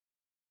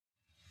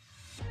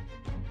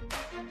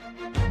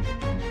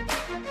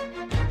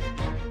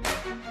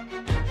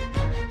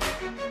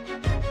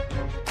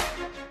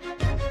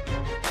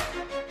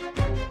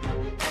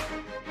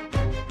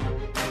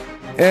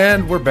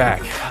And we're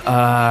back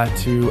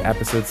to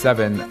episode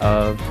 7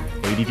 of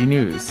ADD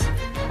News.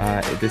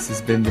 This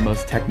has been the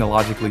most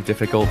technologically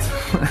difficult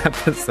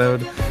episode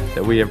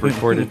that we have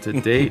recorded to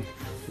date,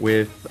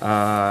 with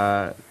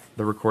the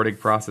recording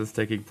process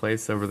taking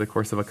place over the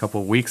course of a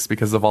couple of weeks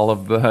because of all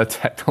of the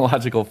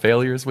technological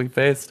failures we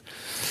faced.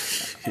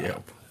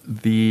 Yep.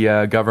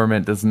 The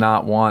government does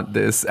not want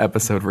this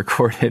episode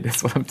recorded,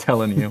 is what I'm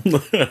telling you.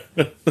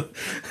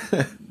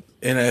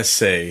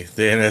 NSA.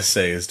 The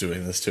NSA is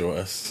doing this to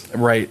us.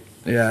 Right.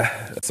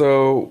 Yeah.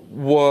 So,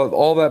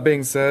 all that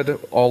being said,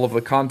 all of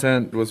the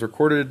content was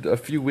recorded a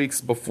few weeks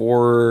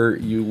before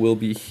you will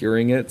be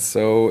hearing it.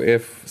 So,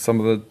 if some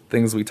of the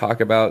things we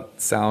talk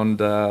about sound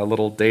a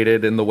little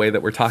dated in the way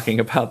that we're talking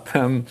about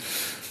them,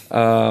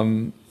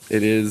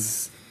 it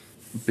is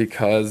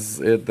because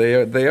they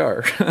are they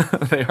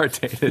are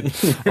dated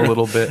a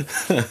little bit.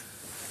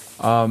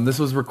 This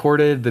was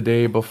recorded the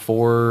day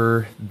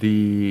before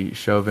the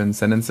Chauvin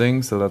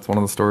sentencing, so that's one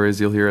of the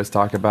stories you'll hear us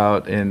talk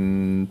about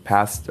in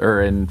past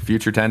or in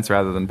future tense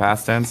rather than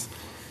past tense.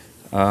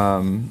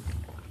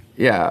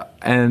 Yeah,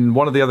 and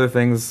one of the other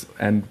things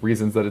and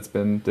reasons that it's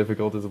been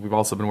difficult is that we've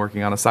also been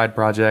working on a side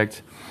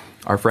project.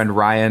 Our friend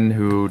Ryan,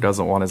 who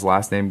doesn't want his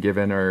last name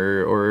given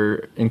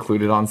or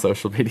included on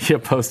social media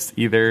posts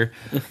either,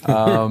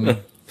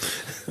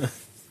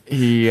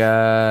 he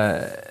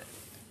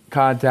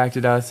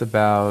contacted us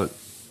about,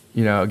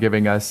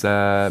 giving us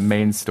a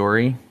main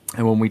story.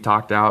 And when we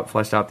fleshed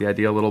out the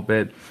idea a little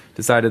bit,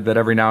 decided that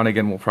every now and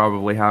again we'll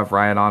probably have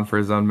Ryan on for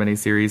his own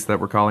mini-series that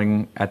we're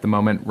calling, at the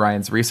moment,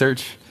 Ryan's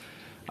Research,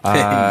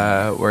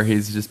 where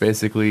he's just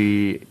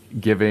basically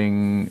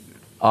giving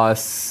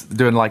us,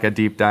 doing like a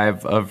deep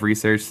dive of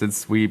research,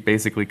 since we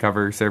basically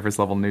cover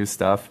surface-level news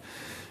stuff.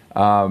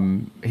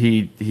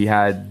 He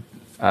had...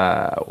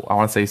 I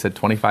want to say he said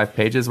 25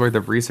 pages worth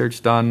of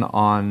research done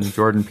on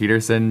Jordan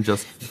Peterson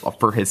just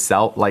for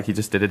himself, like he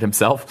just did it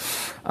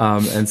himself.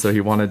 And so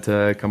he wanted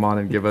to come on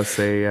and give us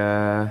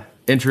a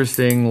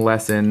interesting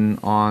lesson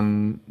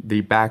on the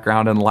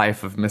background and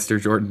life of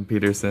Mr. Jordan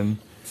Peterson.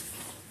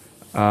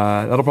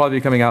 That'll probably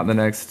be coming out in the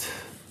next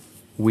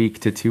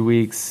week to 2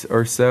 weeks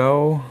or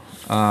so,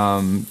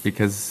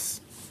 because,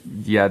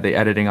 the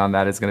editing on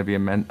that is going to be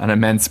an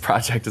immense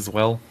project as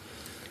well.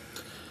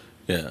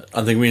 Yeah,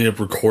 I think we ended up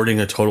recording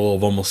a total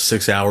of almost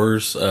 6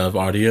 hours of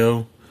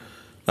audio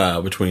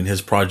between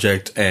his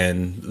project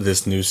and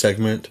this news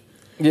segment.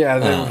 Yeah,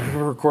 they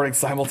were recording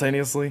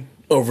simultaneously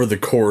over the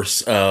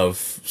course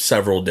of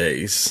several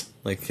days,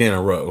 like in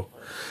a row.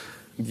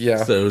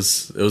 Yeah, so it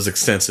was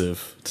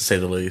extensive, to say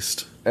the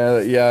least.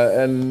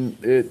 And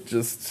it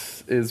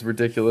just is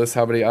ridiculous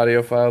how many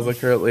audio files I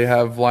currently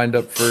have lined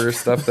up for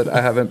stuff that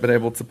I haven't been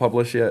able to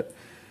publish yet.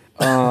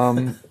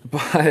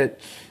 But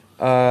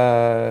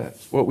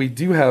what we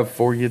do have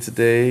for you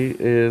today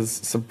is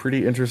some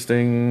pretty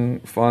interesting,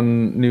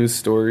 fun news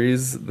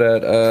stories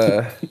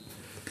that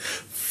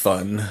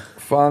fun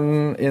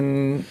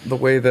in the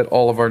way that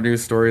all of our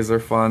news stories are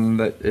fun,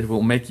 that it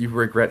will make you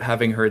regret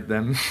having heard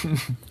them.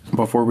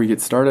 Before we get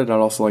started, I'd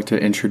also like to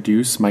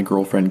introduce my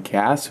girlfriend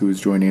Cass, who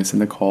is joining us in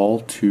the call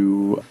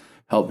to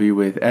help me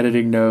with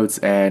editing notes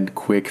and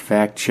quick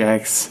fact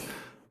checks,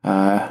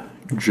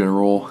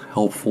 general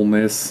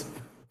helpfulness.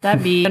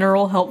 That'd be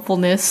general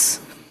helpfulness.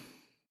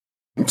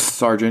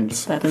 Sergeant.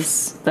 That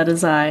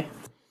is I.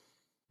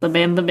 The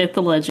man, the myth,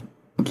 the legend.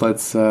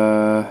 Let's,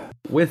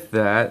 With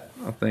that,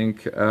 I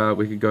think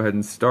we could go ahead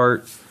and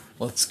start.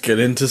 Let's get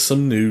into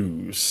some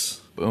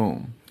news.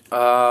 Boom. Do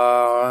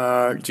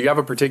you have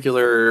a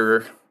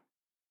particular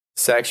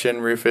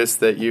section, Rufus,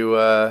 that you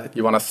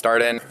want to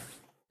start in?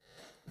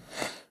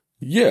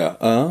 Yeah,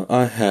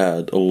 I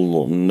had a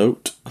little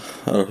note,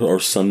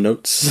 or some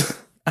notes.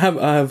 I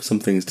have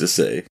some things to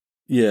say.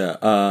 Yeah,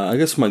 I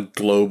guess my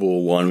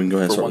global one, we can go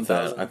ahead and start with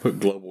that. I put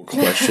global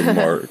question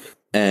mark.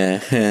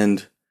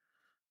 And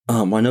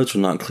my notes are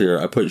not clear.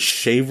 I put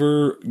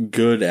shaver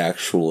good,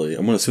 actually.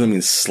 I'm going to assume that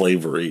means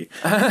slavery.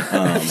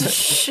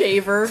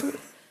 Shaver.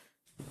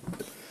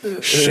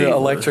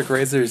 Electric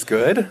razor is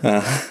good?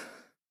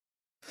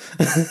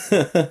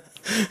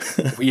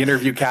 We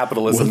interview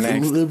capitalism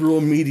next. The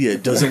liberal media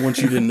doesn't want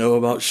you to know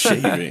about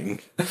shaving.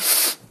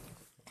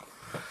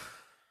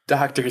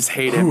 Doctors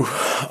hate him.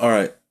 All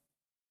right.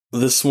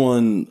 This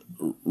one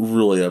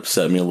really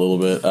upset me a little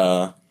bit.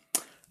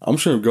 I'm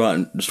just going to go out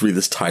and just read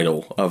this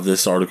title of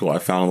this article I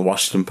found on the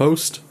Washington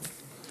Post.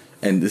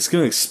 And it's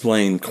going to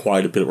explain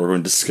quite a bit of what we're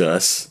going to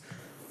discuss.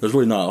 There's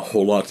really not a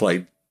whole lot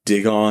to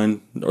dig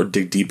on or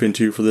dig deep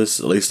into for this,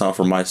 at least not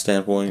from my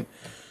standpoint.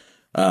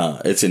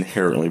 It's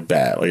inherently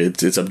bad.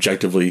 It's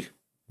objectively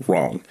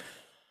wrong.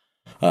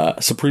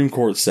 Supreme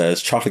Court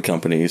says chocolate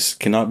companies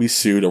cannot be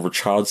sued over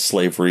child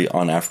slavery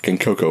on African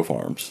cocoa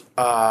farms.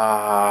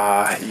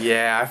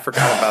 Yeah, I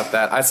forgot about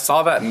that. I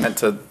saw that and meant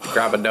to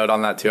grab a note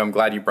on that too. I'm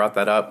glad you brought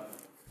that up.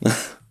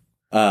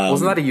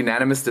 Wasn't that a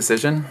unanimous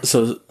decision?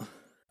 So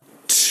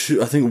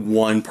I think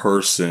one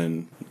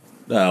person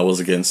was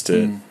against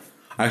it.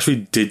 I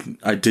actually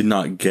did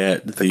not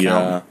get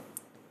the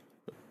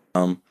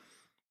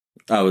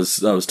I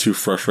was too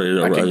frustrated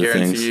over I can other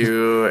guarantee things.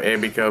 you,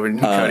 Amy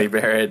Coney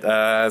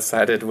Barrett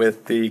sided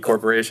with the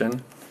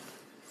corporation.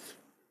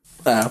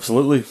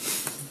 Absolutely,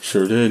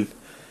 sure did.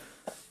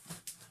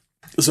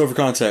 So for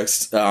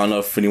context, I don't know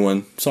if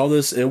anyone saw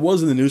this. It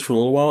was in the news for a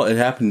little while. It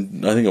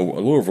happened, I think, a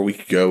little over a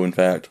week ago, in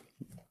fact.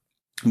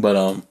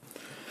 But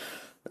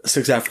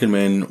 6 African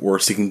men were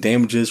seeking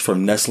damages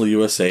from Nestle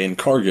USA and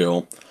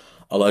Cargill,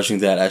 alleging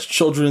that as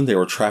children they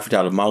were trafficked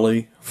out of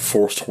Mali,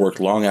 forced to work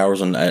long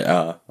hours on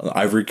the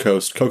Ivory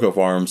Coast cocoa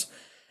farms,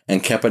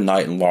 and kept at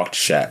night in locked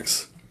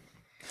shacks.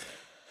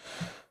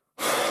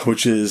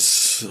 Which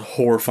is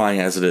horrifying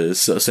as it is.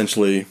 So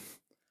essentially,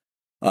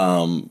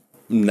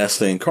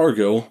 Nestle and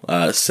Cargill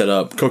set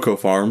up cocoa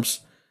farms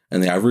in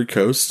the Ivory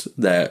Coast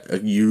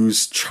that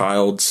use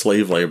child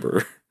slave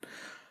labor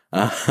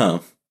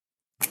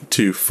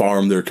to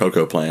farm their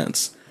cocoa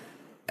plants.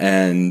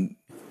 And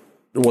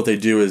what they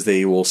do is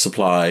they will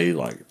supply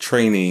like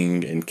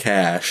training and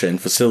cash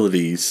and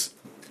facilities,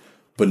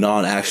 but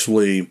not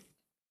actually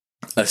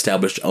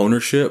established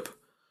ownership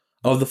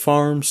of the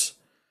farms,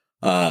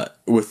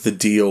 with the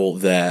deal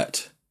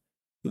that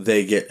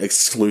they get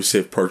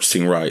exclusive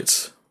purchasing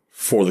rights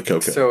for the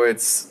cocoa. So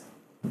it's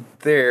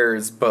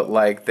theirs, but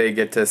like they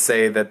get to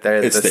say that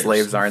the It's theirs.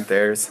 slaves aren't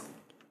theirs.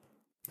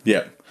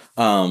 Yeah.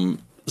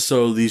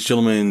 So these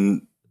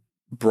gentlemen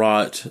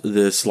brought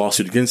this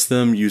lawsuit against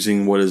them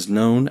using what is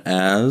known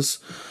as...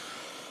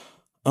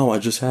 Oh, I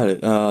just had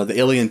it. The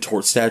Alien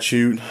Tort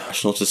Statute,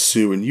 national to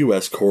sue in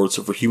U.S. courts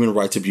for human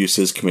rights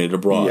abuses committed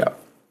abroad. Yeah.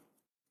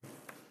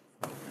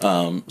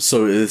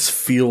 So this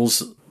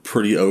feels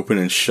pretty open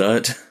and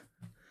shut.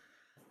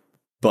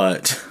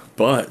 But,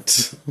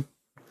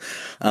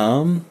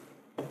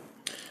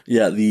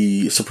 yeah,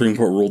 the Supreme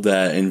Court ruled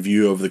that in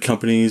view of the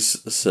companies,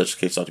 such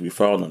case ought to be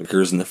filed, not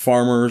occurs in the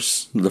farm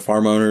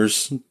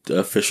owners, the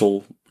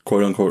official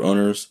quote-unquote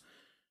owners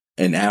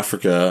in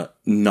Africa,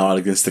 not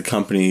against the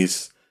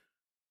companies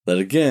that,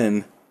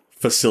 again,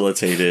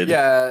 facilitated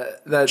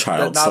that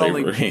child not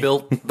slavery. only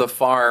built the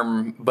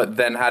farm, but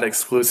then had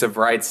exclusive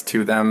rights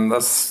to them.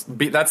 That's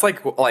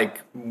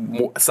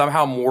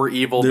somehow more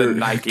evil They're than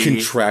Nike.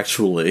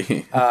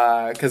 contractually.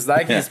 Because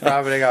Nike's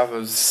profiting off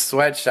of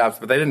sweatshops,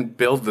 but they didn't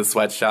build the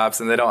sweatshops,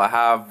 and they don't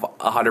have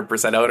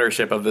 100%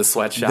 ownership of the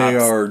sweatshops. They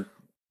are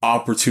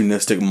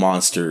opportunistic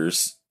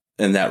monsters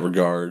in that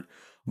regard,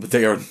 but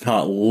they are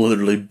not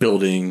literally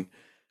building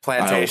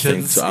plantations. I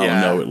don't think so. I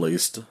don't know, at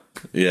least.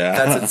 Yeah.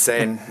 That's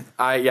insane.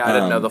 I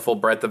didn't know the full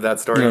breadth of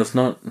that story. No,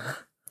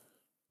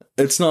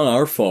 it's not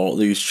our fault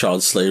they use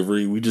child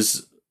slavery. We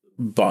just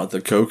bought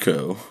the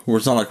cocoa.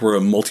 It's not like we're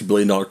a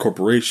multi-billion-dollar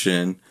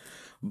corporation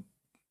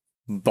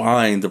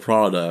buying the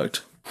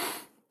product.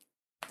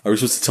 Are we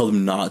supposed to tell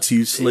them not to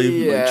use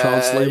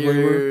child slave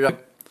labor?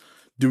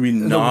 Do we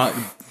not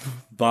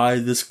buy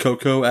this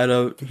cocoa at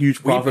a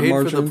huge profit we paid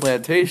margin? for the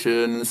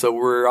plantation, so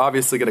we're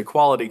obviously going to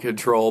quality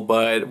control,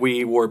 but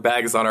we wore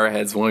bags on our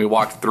heads when we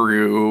walked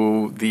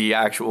through the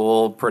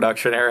actual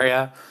production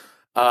area.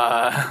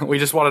 We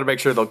just wanted to make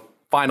sure the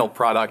final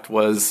product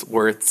was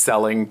worth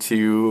selling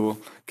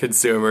to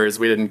consumers.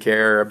 We didn't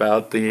care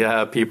about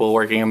the people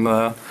working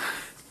on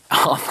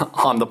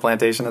the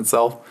plantation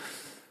itself.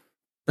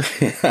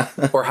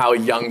 Or how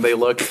young they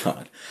look.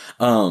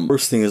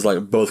 First thing is,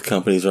 like, both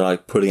companies are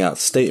like putting out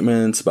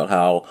statements about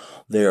how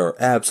they are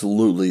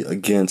absolutely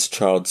against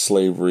child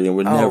slavery and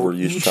would never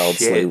use child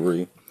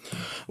slavery.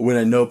 When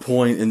at no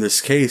point in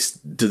this case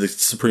did the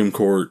Supreme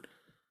Court,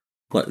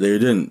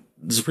 the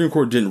Supreme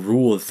Court didn't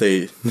rule that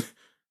they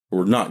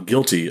were not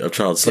guilty of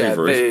child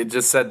slavery. Yeah, they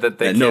just said that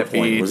they at can't no point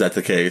be was that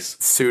the case.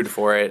 sued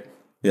for it.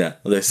 Yeah,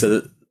 they said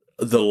that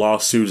the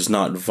lawsuit is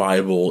not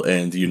viable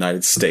in the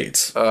United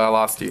States. I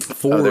lost you.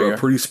 For a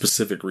pretty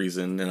specific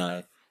reason,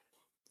 for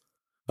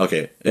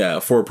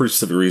a pretty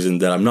specific reason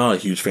that I'm not a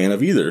huge fan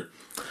of either.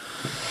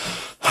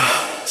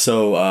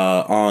 So,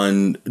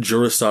 on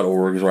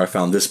jurist.org is where I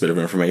found this bit of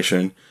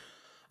information.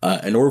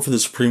 In order for the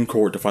Supreme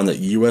Court to find that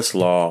U.S.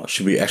 law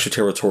should be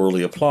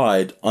extraterritorially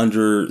applied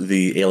under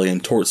the Alien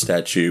Tort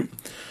Statute,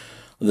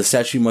 the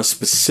statute must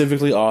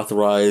specifically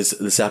authorize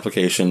this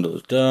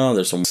application.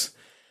 There's some...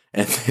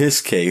 In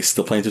this case,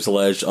 the plaintiffs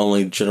alleged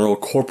only general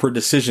corporate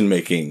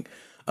decision-making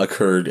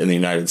occurred in the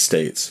United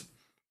States.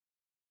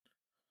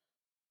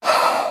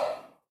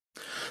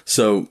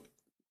 So,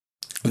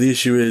 the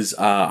issue is,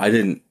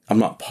 I'm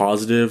not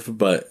positive,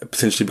 but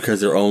potentially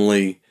because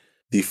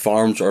the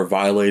farms are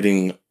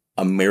violating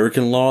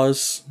American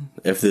laws,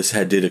 if this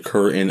did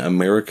occur in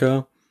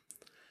America,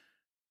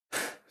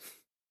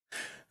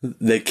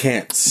 they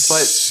can't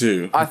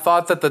sue. I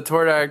thought that the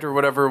Tort Act or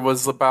whatever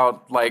was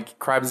about like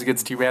crimes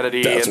against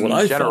humanity That's in what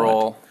I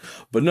general.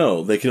 thought. But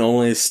no, they can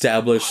only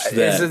establish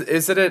that.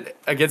 Is it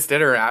against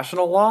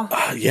international law?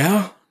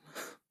 Yeah.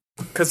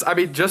 Because I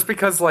mean, just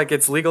because like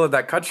it's legal in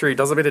that country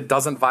doesn't mean it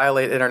doesn't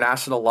violate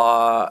international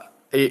law.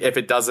 If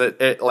it doesn't,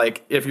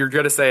 if you're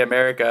going to say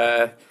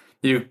America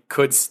you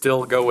could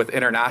still go with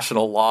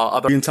international law.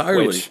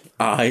 Entirely.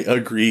 I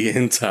agree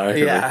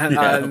entirely.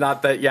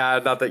 Not that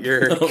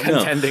you're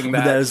contending that.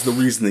 But that is the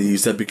reason they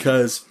use that,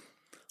 because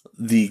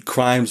the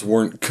crimes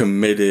weren't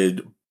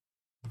committed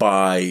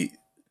by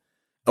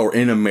or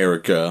in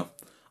America.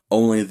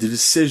 Only the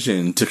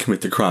decision to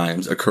commit the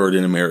crimes occurred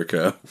in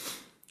America.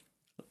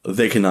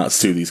 They cannot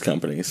sue these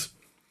companies.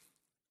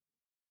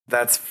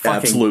 That's fucking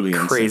absolutely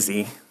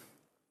crazy.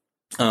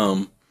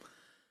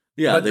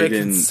 Yeah, but they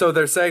didn't. So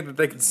they're saying that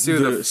they can sue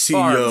the CEO,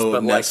 farms,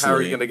 but like, how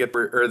are you going to get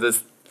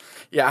this?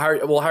 Yeah, how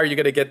are you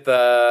going to get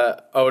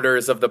the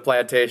owners of the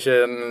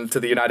plantation to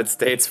the United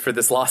States for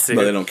this lawsuit?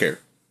 No, they don't care.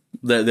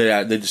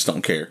 They just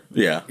don't care.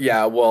 Yeah.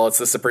 Yeah. Well, it's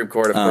the Supreme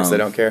Court. Of course, they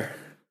don't care.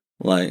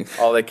 Like,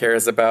 all they care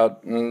is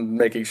about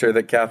making sure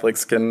that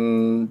Catholics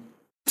can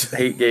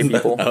hate gay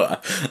people.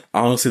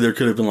 Honestly, there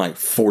could have been like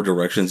 4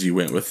 directions you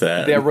went with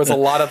that. There was a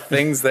lot of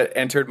things that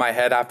entered my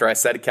head after I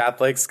said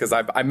Catholics, because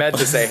I meant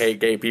to say hate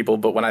gay people,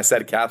 but when I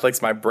said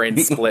Catholics, my brain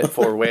split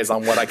 4 ways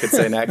on what I could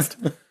say next.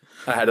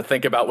 I had to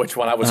think about which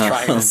one I was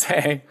trying to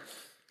say.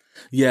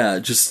 Yeah,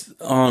 just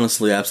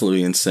honestly,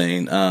 absolutely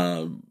insane.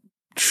 Here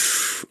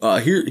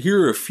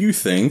are a few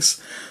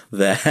things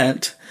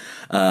that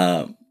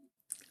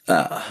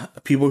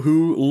people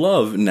who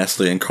love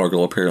Nestle and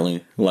Cargill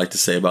apparently like to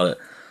say about it.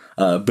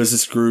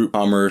 Business Group,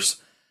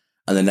 Commerce,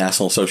 and the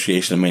National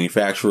Association of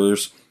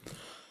Manufacturers.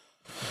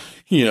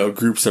 You know,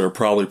 groups that are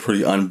probably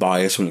pretty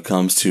unbiased when it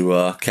comes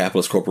to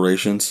capitalist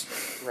corporations.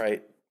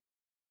 Right.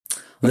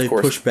 They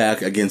push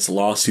back against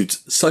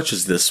lawsuits such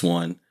as this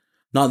one.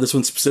 Not this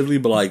one specifically,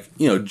 but like,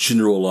 you know,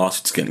 general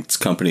lawsuits against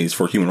companies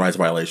for human rights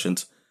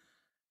violations.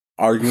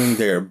 Arguing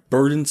they are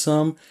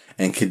burdensome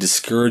and can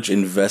discourage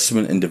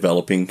investment in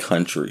developing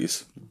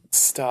countries.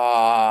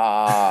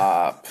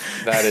 Stop.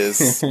 That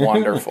is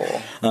wonderful.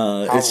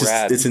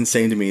 It's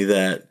insane to me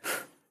that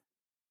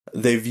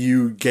they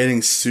view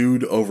getting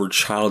sued over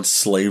child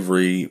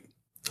slavery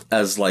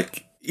as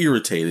like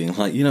irritating.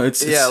 Like, you know,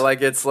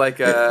 it's like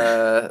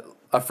a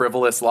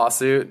frivolous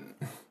lawsuit.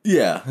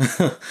 Yeah.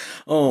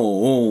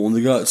 oh,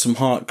 they got some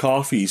hot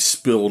coffee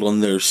spilled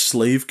on their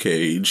slave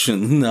cage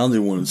and now they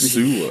want to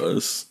sue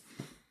us.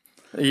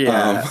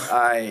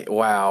 Yeah.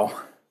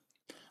 Wow.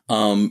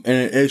 And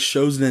it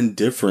shows an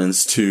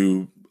indifference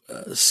to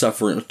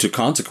suffering, to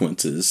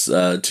consequences,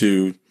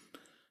 to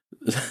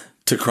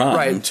crime.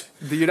 Right.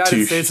 The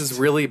United States is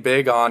really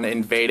big on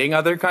invading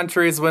other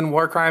countries when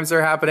war crimes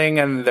are happening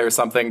and there's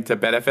something to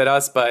benefit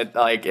us. But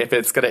like, if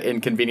it's going to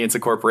inconvenience a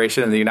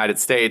corporation in the United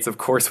States, of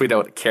course we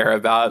don't care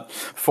about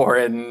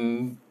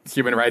foreign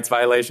human rights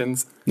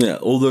violations. Yeah.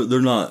 Well, they're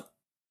not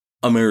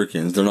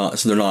Americans. They're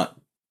not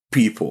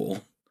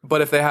people.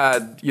 But if they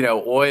had, you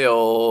know, oil,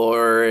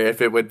 or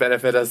if it would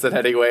benefit us in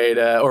any way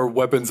or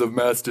weapons of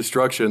mass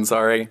destruction,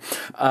 you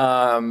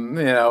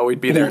know, we'd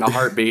be there in a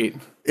heartbeat.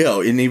 You know,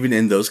 and even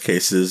in those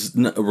cases,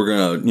 we're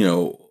going to, you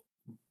know,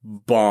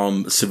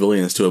 bomb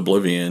civilians to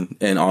oblivion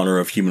in honor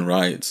of human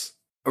rights.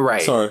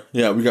 Right. Sorry.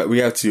 Yeah, we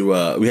had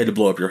to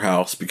blow up your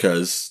house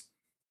because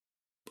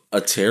a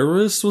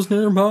terrorist was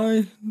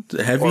nearby?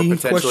 Heavy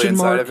question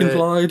mark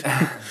implied?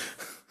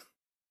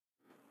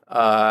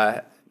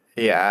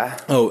 Yeah.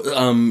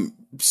 Oh,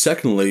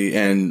 secondly,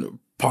 and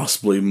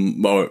possibly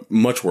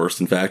much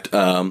worse, in fact,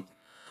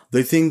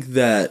 they think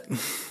that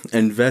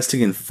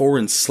investing in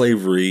foreign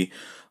slavery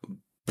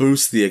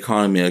boosts the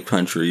economy of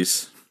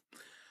countries,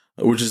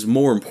 which is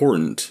more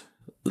important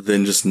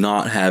than just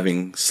not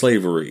having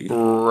slavery.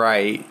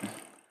 Right.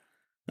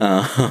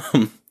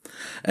 I'm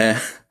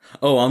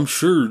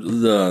sure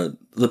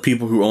the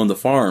people who own the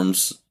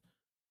farms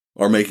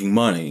are making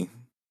money.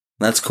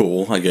 That's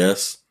cool, I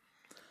guess.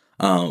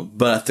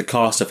 But at the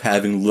cost of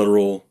having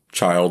literal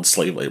child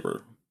slave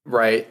labor.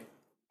 Right.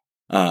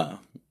 And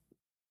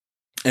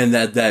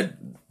that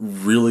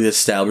really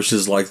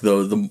establishes like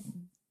the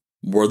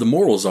where the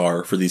morals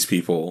are for these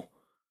people.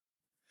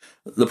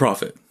 The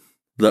profit.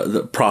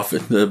 The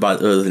profit by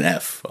an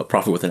F. A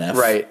profit with an F.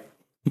 Right.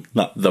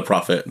 Not the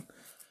profit.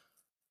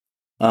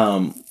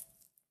 And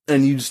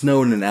you just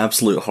know in an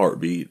absolute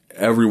heartbeat,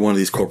 every one of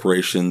these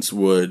corporations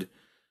would,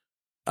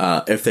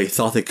 if they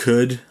thought they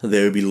could,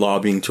 they would be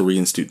lobbying to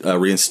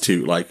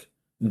reinstitute like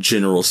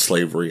general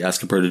slavery as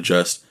compared to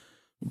just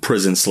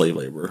prison slave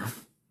labor.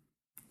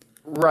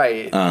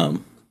 Right.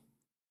 And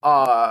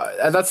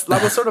that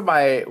was sort of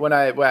when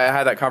I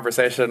had that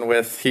conversation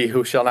with he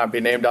who shall not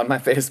be named on my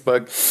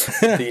Facebook,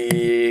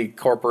 the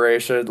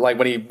corporation, like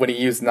when he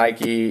used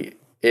Nike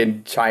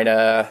in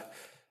China,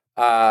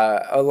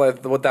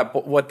 what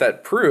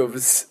that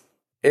proves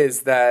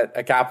is that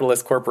a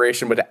capitalist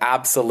corporation would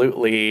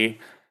absolutely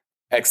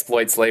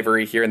exploit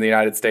slavery here in the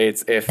United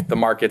States if the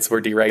markets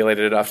were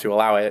deregulated enough to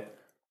allow it.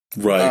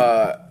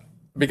 Right.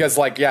 Because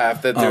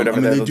if they do whatever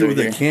they do what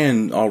they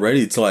can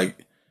already to like,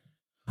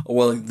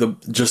 well,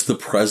 just the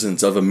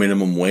presence of a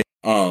minimum wage.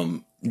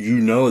 You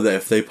know that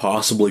if they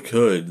possibly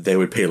could, they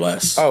would pay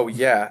less. Oh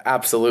yeah,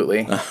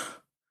 absolutely.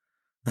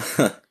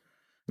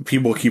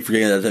 People keep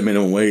forgetting that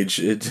minimum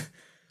wage.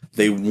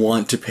 They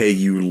want to pay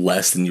you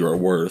less than you are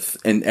worth,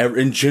 and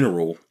in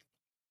general,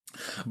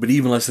 but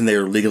even less than they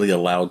are legally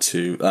allowed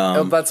to.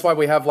 That's why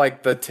we have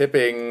like the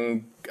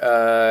tipping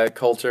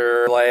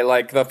culture,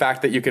 like the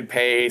fact that you could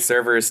pay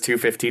servers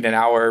 $2.15 an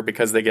hour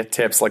because they get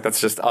tips. Like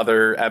that's just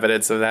other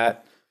evidence of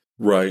that.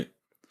 Right.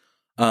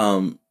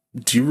 Do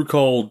you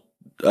recall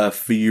a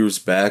few years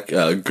back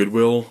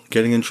Goodwill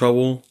getting in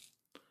trouble?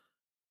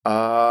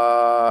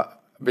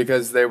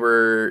 Because they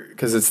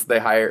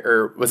hire,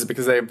 or was it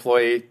because they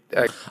employ?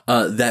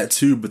 That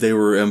too, but they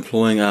were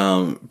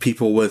employing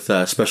people with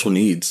special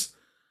needs,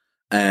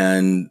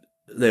 and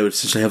they would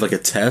essentially have like a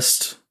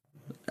test.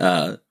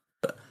 From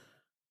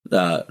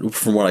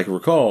what I can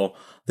recall,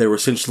 they were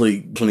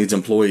essentially special needs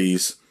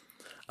employees,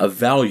 a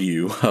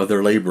value of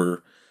their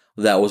labor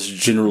that was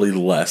generally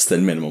less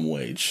than minimum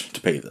wage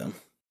to pay them.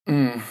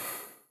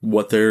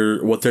 What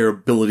their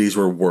abilities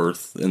were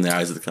worth in the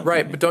eyes of the company.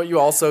 Right, but don't you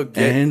also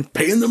get and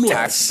paying them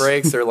tax less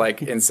breaks or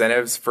like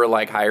incentives for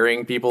like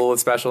hiring people with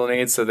special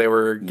needs? So they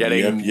were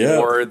getting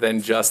more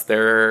than just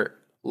their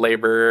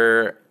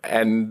labor,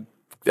 and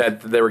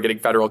that they were getting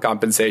federal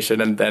compensation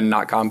and then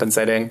not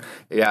compensating.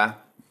 Yeah,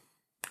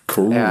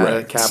 correct.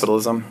 Yeah,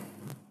 capitalism.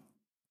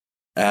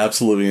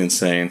 Absolutely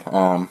insane.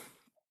 I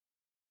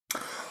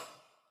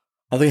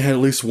think I had at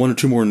least one or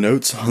two more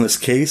notes on this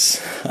case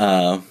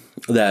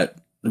that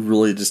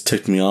really just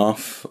ticked me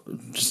off.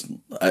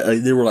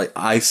 They were like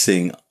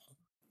icing.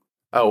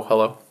 Oh,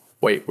 hello.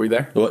 Wait, were you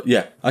there? What?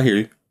 Yeah, I hear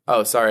you.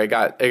 Oh, sorry. It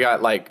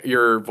got like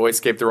your voice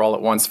came through all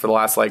at once for the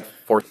last like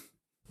 4.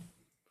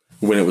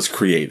 When it was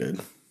created.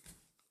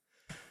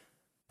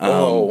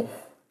 Oh.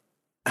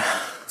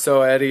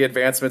 So any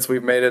advancements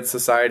we've made in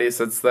society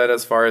since then,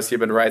 as far as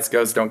human rights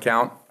goes, don't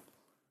count?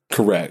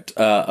 Correct.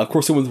 Of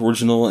course, it was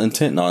original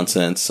intent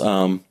nonsense.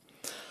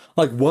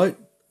 Like what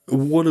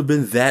would have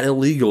been that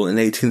illegal in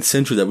the 18th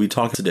century that we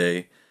talk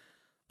today?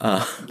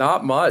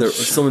 Not much.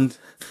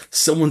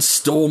 Someone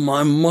stole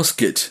my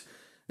musket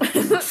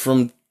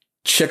from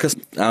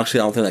Czechoslovakia. Actually,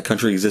 I don't think that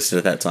country existed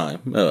at that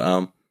time.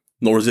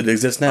 Nor does it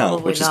exist now,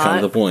 Probably which is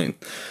kind of the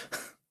point.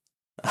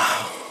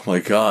 Oh my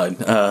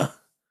god.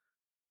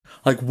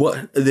 Like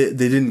what they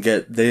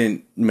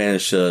didn't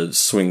manage to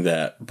swing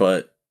that,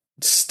 but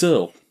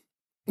still.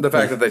 The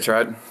fact that they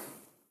tried.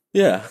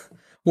 Yeah.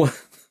 What?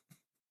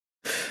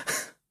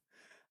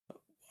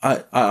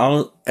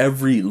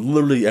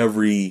 Literally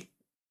every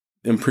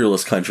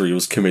imperialist country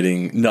was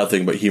committing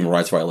nothing but human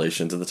rights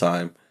violations at the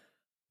time.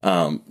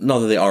 Not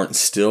that they aren't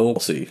still.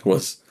 We'll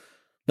see.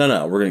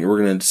 No. We're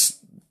gonna just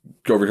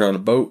go over here on a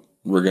boat.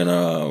 We're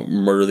gonna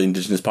murder the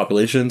indigenous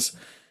populations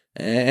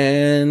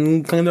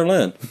and claim their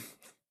land.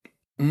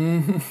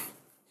 Mm-hmm.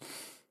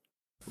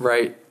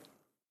 Right.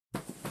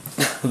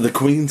 The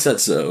Queen said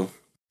so.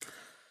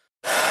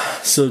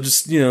 So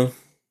just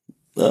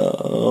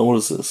what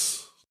is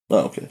this?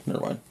 Oh, okay, never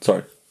mind.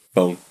 Sorry,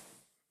 phone.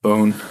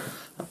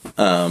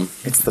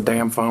 It's the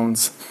damn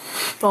phones.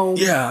 Phone.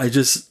 Yeah,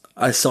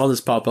 I saw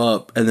this pop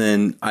up, and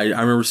then I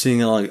remember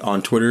seeing it like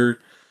on Twitter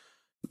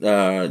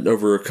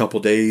over a couple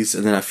days,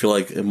 and then I feel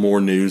like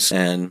more news.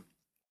 And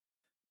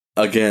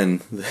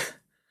again,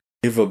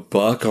 give a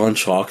buck on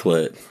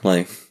chocolate,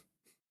 like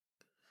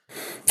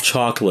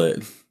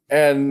chocolate,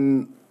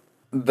 and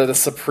the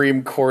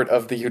Supreme Court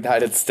of the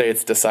United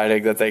States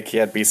deciding that they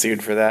can't be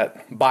sued for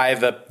that by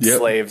the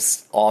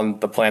slaves on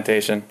the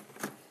plantation.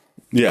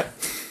 Yeah.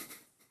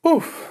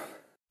 Whew.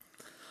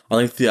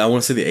 I think I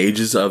want to say the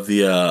ages of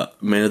the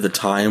men at the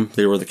time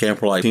they were the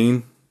camp were like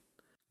 18,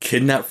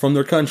 kidnapped from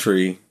their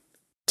country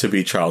to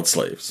be child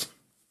slaves.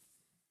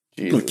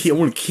 I want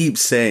to keep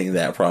saying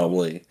that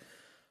probably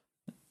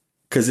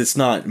because it's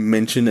not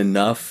mentioned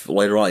enough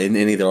later on in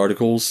any of the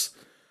articles.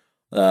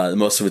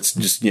 Most of it's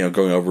just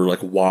going over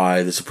like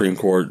why the Supreme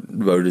Court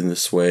voted in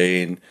this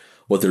way and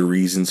what their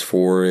reasons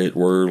for it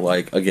were.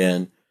 Like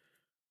again,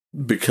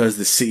 because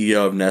the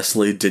CEO of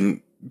Nestle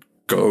didn't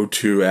go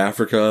to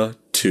Africa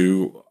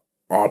to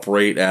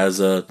operate as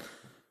a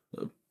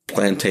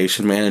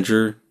plantation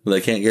manager,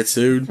 they can't get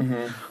sued.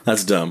 Mm-hmm.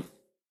 That's dumb.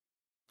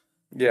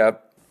 Yeah,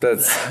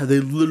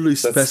 they literally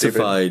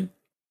specified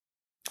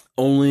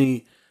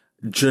only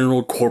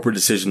general corporate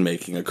decision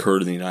making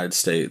occurred in the United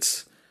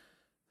States.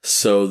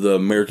 So the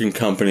American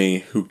company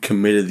who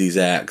committed these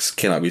acts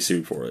cannot be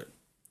sued for it.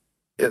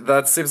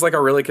 That seems like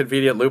a really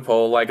convenient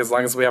loophole. Like, as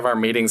long as we have our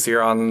meetings here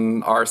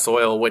on our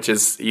soil, which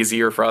is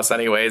easier for us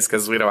anyways,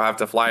 because we don't have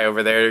to fly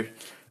over there.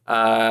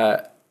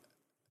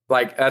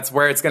 Like, that's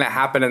where it's going to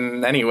happen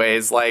in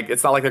anyways. Like,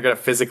 it's not like they're going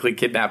to physically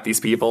kidnap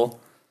these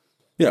people.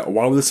 Yeah,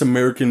 why would this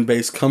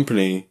American-based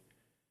company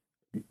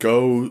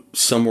go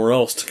somewhere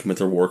else to commit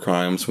their war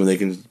crimes when they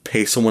can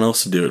pay someone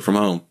else to do it from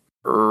home?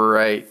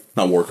 Right.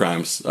 Not war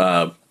crimes.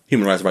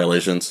 Human rights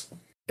violations.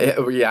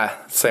 Yeah,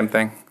 same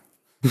thing.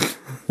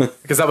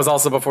 Because that was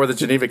also before the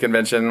Geneva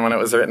Convention when it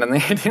was written in the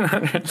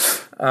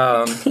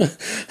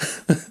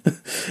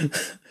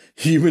 1800s.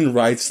 Human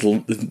rights,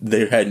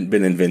 they hadn't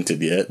been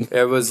invented yet.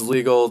 It was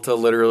legal to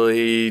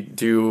literally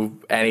do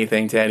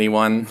anything to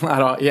anyone.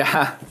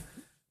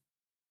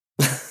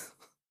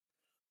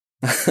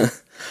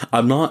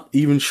 I'm not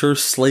even sure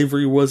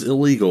slavery was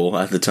illegal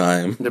at the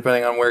time.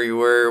 Depending on where you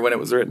were when it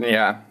was written,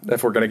 yeah.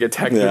 If we're going to get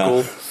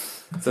technical,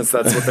 since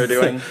that's what they're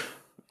doing.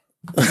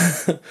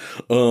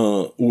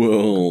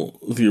 Well,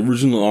 the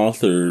original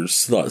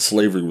authors thought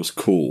slavery was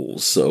cool,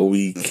 so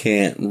we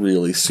can't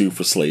really sue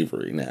for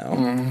slavery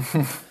now.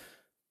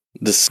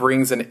 This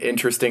brings an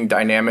interesting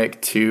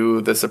dynamic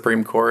to the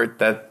Supreme Court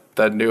that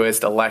the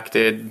newest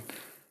elected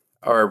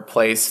or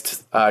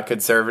placed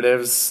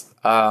conservatives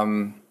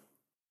are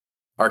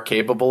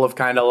capable of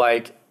kind of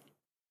like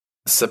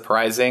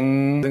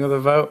surprising the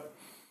vote.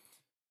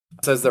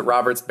 It says that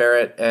Roberts,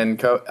 Barrett, and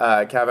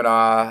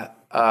Kavanaugh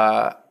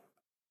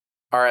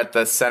are at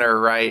the center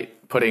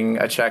right, putting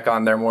a check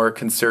on their more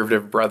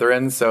conservative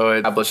brethren, so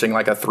establishing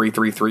like a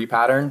 3-3-3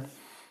 pattern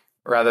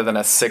rather than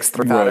a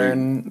 6-3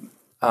 pattern,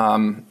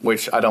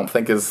 which I don't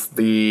think is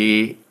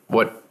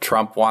what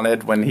Trump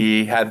wanted when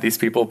he had these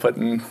people put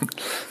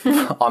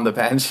on the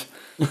bench.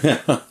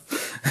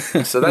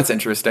 So that's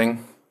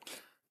interesting.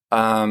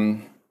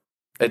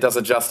 It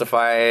doesn't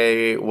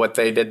justify what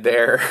they did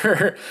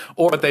there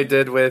or what they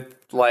did with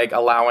like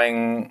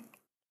allowing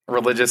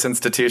religious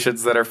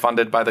institutions that are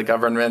funded by the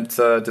government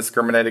to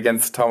discriminate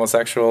against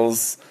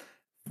homosexuals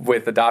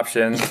with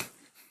adoption,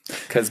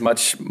 because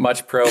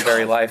much pro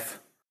very life.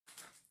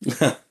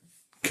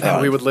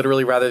 And we would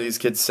literally rather these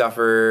kids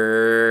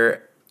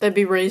suffer. They'd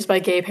be raised by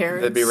gay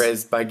parents. They'd be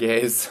raised by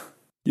gays.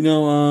 You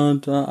know,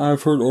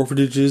 I've heard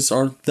orphanages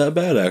aren't that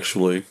bad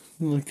actually,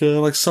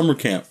 like summer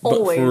camp,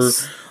 Always. but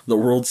for the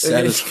world's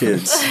saddest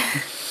kids.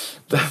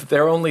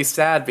 They're only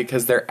sad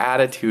because their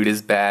attitude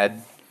is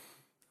bad.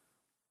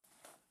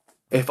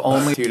 If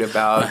only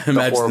about the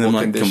Imagine horrible them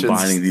like conditions.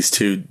 combining these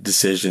two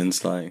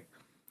decisions. Like,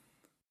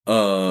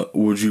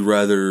 would you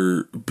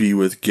rather be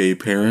with gay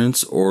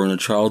parents or in a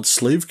child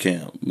slave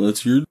camp?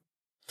 That's your.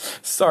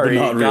 Sorry,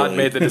 But not God really.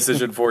 made the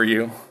decision for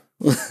you.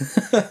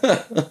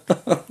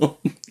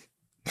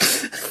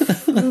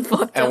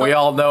 And we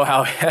all know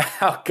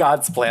how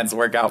God's plans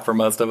work out for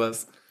most of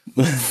us.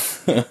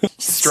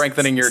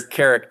 Strengthening your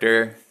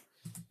character.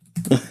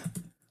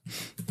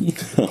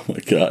 Oh my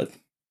god.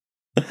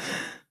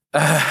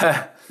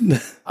 I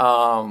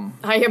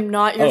am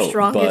not your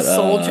strongest but,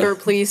 soldier.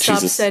 Please stop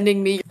Jesus.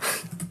 sending me.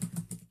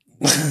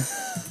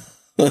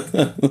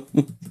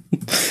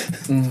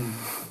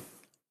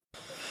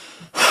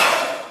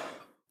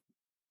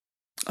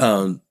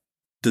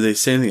 Did they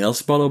say anything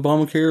else about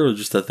Obamacare, or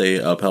just that they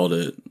upheld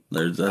it?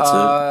 That's it.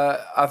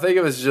 I think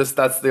it was just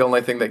that's the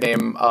only thing that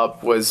came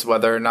up was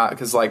whether or not,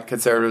 because like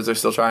conservatives are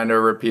still trying to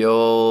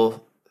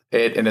repeal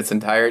it in its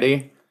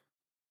entirety.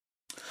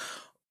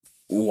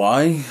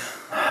 Why?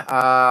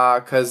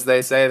 Because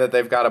they say that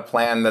they've got a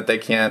plan that they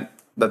can't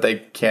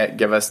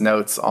give us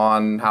notes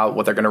on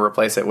what they're going to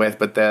replace it with.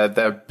 But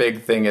the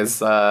big thing is,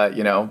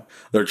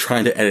 They're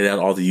trying to edit out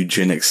all the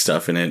eugenics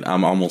stuff in it.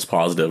 I'm almost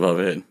positive of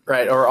it.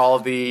 right, or all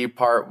of the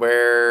part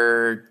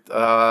where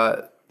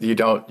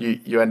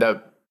you end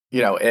up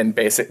in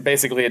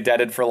basically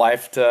indebted for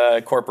life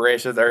to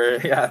corporations or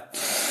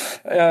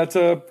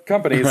to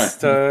companies, Right.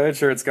 to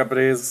insurance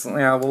companies.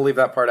 Yeah, we'll leave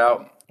that part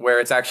out where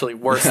it's actually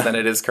worse than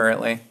it is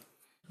currently.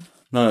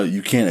 No,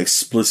 you can't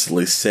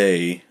explicitly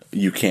say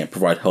you can't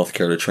provide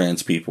healthcare to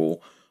trans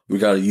people. We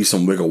got to use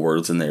some wiggle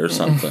words in there or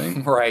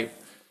something. Right.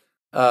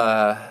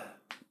 Yeah,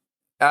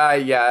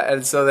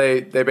 and so they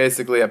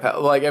basically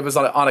upheld, like it was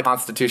on a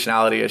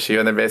constitutionality issue,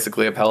 and they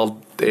basically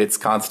upheld its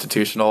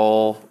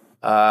constitutional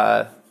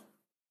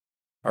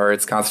or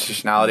its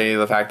constitutionality,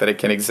 the fact that it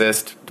can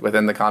exist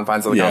within the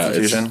confines of the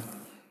Constitution.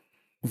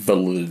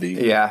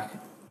 Validity. Yeah.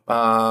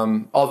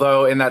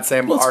 Although in that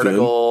same That's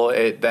article,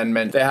 it then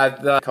meant they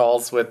had the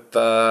calls with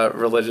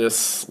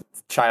religious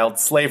child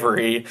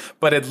slavery,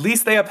 but at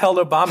least they upheld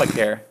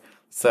Obamacare.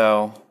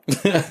 So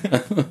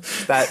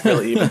that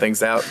really even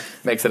things out.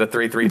 Makes it a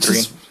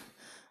 3-3-3.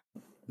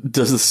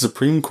 Does the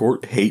Supreme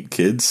Court hate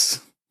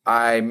kids?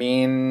 I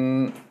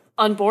mean,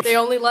 Unborn. They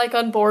only like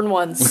unborn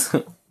ones.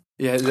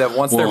 yeah, that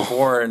once they're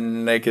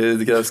born,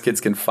 those kids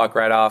can fuck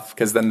right off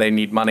because then they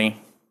need money.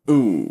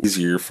 Ooh.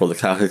 Easier for the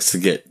Catholics to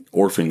get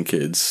orphan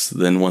kids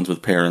than ones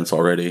with parents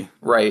already.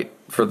 Right,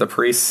 for the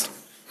priests.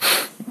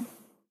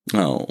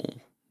 Oh.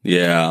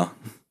 Yeah.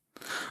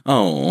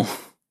 Oh.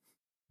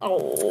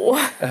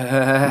 Oh.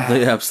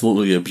 They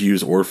absolutely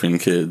abuse orphan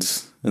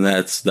kids. And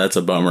that's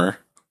a bummer.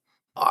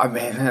 I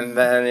mean, and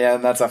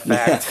then, that's a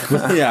fact.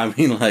 Yeah, I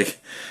mean, like,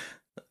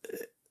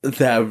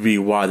 that would be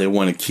why they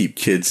want to keep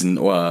kids in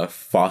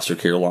foster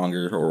care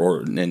longer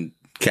or in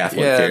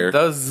Catholic care.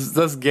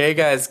 Those gay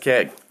guys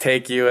can't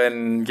take you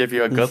and give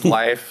you a good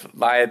life.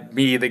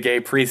 Me, the gay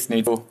priest,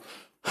 need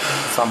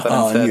something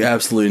And instead. you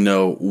absolutely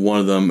know one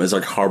of them is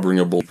like harboring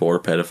a bull or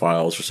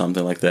pedophiles or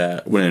something like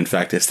that, when in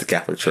fact it's the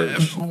Catholic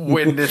Church.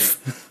 When it's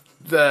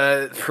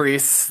the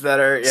priests that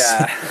are,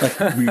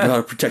 Like, we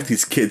gotta protect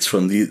these kids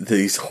from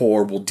these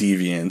horrible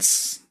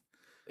deviants.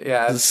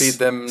 feed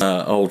them,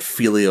 Old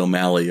Feely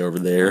O'Malley over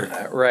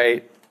there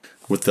right.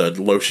 with the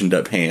lotioned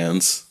up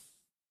hands.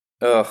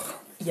 Ugh.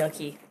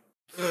 Yucky.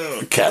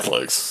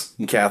 Catholics.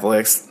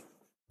 Catholics.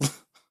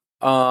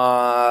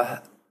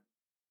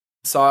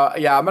 So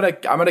yeah, I'm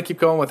gonna keep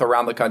going with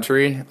around the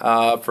country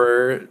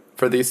for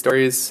these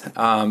stories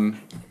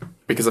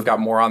because I've got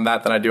more on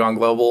that than I do on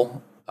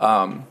global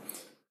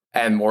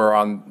and more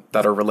on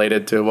that are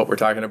related to what we're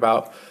talking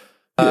about.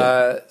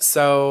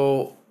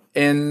 So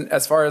in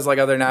as far as like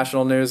other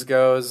national news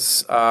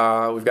goes,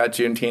 we've got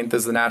Juneteenth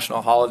as the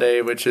national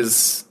holiday, which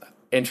is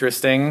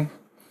interesting,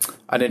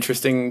 an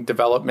interesting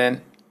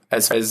development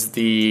as far as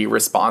the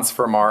response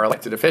from our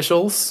elected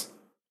officials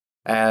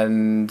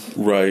and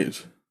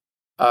Right.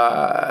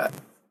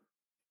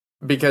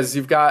 because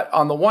you've got,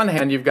 on the one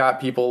hand, you've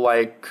got people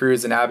like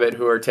Cruz and Abbott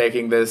who are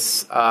taking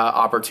this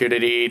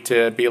opportunity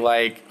to be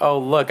like, oh,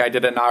 look, I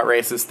did a not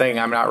racist thing.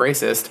 I'm not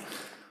racist.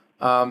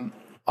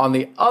 On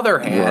the other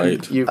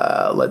hand,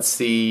 Right. let's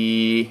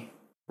see,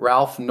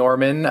 Ralph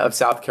Norman of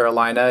South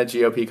Carolina,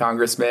 GOP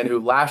congressman, who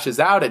lashes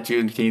out at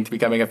Juneteenth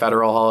becoming a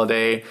federal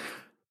holiday.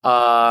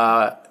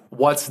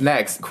 What's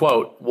next?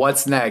 Quote,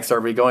 what's next? Are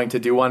we going to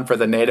do one for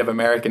the Native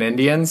American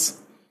Indians?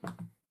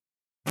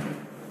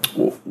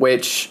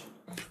 Which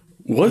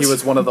What? he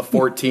was one of the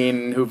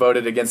 14 who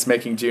voted against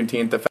making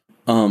Juneteenth a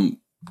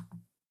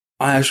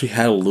I actually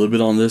had a little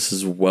bit on this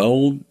as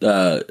well.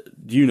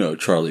 You know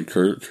Charlie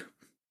Kirk.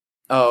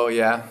 Oh,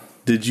 yeah.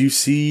 Did you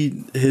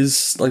see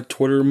his like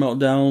Twitter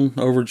meltdown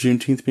over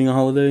Juneteenth being a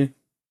holiday?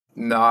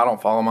 No, I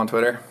don't follow him on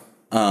Twitter.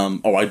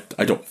 I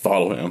don't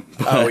follow him.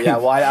 Oh, yeah.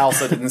 Well, I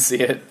also didn't see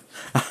it.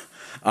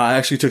 I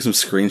actually took some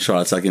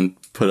screenshots I can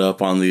put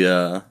up on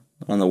the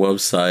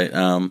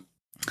website.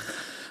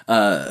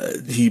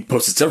 He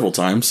posted several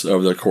times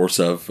over the course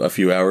of a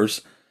few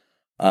hours.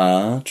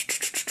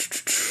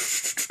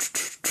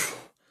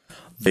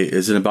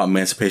 Is it about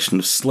emancipation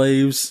of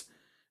slaves?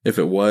 If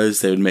it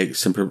was, they would make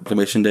Simple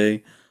Proclamation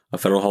Day a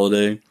federal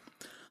holiday.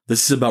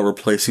 This is about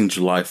replacing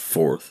July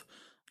 4th.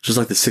 Just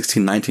like the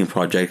 1619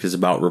 Project is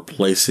about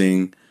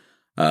replacing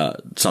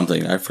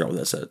something. I forgot what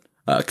that said.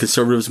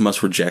 Conservatives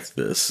must reject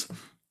this.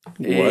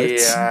 What?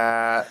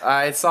 Yeah,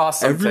 I saw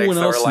some Everyone takes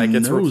that else were like,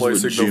 it's knows what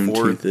replacing the Juneteenth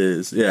fourth.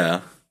 is.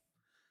 Yeah.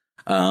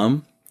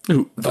 The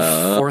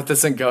fourth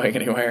isn't going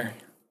anywhere.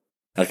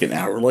 Like an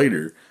hour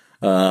later.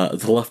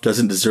 The left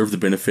doesn't deserve the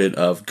benefit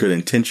of good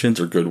intentions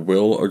or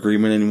goodwill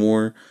agreement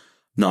anymore.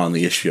 Not on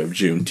the issue of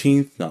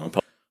Juneteenth, not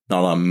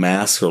on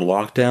masks or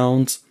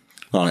lockdowns,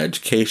 not on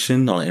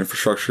education, not on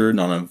infrastructure,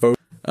 not on vote.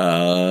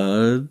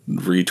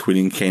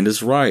 Retweeting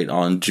Candace Wright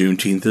on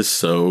Juneteenth is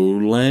so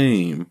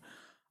lame.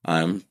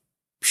 I'm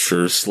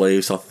sure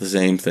slaves thought the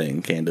same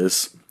thing,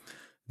 Candace.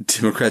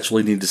 Democrats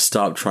really need to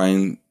stop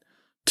trying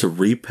to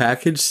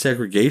repackage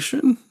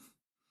segregation?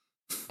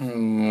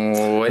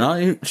 Not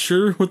even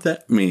sure what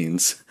that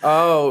means.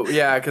 Oh,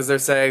 yeah, because they're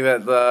saying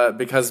that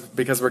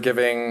because we're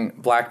giving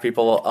black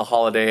people a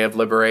holiday of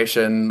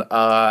liberation,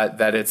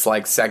 that it's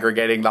like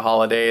segregating the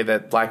holiday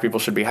that black people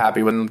should be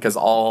happy with because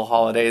all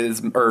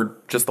holidays, or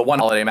just the one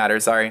holiday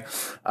matters, sorry.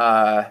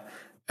 Not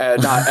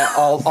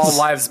all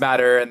lives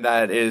matter, and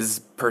that is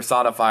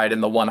personified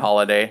in the one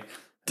holiday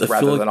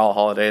rather than all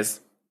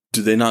holidays.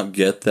 Do they not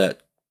get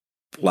that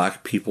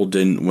black people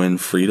didn't win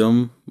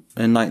freedom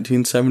in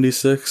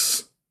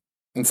 1976?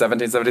 In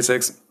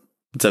 1776?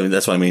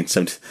 That's what I mean.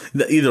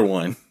 Either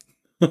one.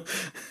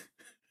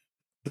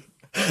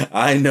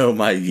 I know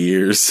my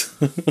years.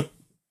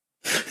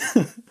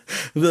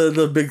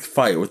 the big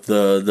fight with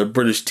the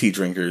British tea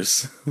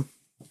drinkers.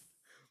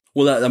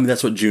 Well,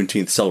 that's what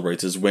Juneteenth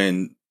celebrates, is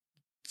when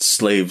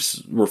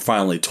slaves were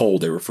finally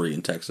told they were free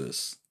in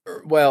Texas.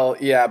 Well,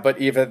 yeah, but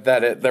even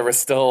that, there was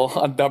still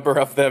a number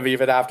of them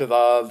even after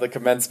the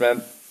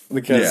commencement,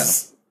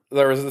 because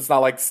it's not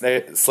like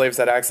slaves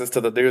had access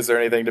to the news or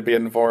anything to be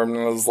informed.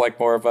 It was like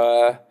more of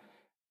a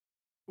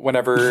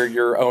whenever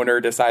your owner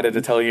decided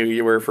to tell you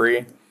you were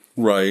free.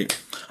 Right.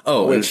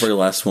 Oh, and for the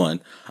last one,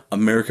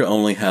 America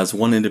only has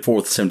one ended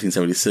 4th,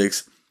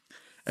 1776.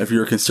 If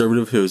you're a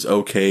conservative who is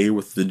okay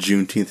with the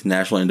Juneteenth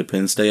National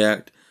Independence Day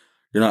Act,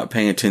 you're not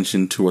paying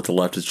attention to what the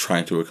left is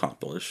trying to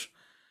accomplish.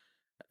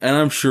 And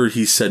I'm sure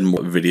he said more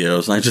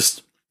videos, and I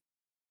just,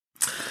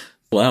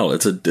 wow,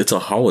 it's a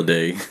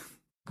holiday.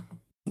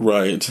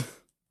 Right.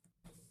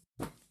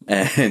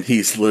 And he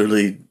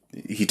tweeted,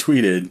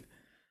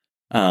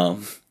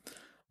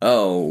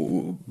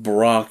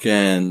 Barack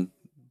and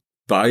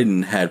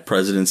Biden had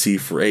presidency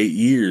for 8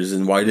 years,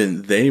 and why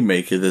didn't they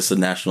make this a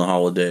national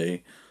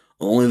holiday?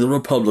 Only the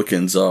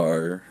Republicans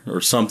are,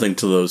 or something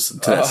to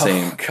that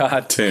same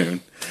tune.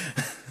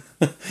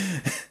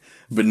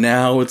 But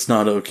now it's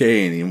not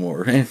okay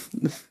anymore.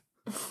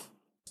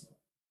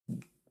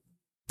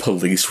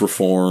 Police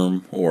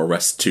reform or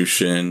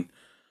restitution,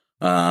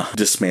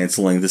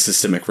 dismantling the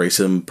systemic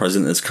racism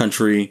present in this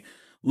country,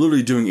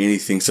 literally doing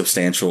anything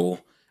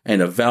substantial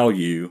and of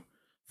value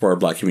for our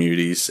black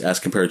communities as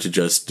compared to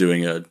just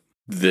doing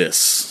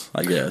this,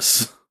 I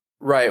guess.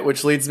 Right,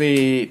 which leads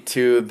me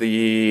to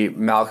the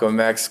Malcolm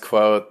X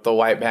quote, "The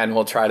white man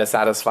will try to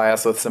satisfy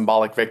us with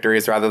symbolic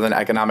victories rather than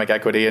economic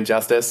equity and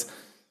justice."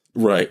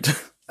 Right.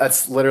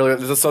 That's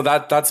literally so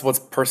that's what's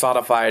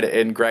personified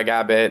in Greg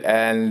Abbott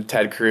and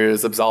Ted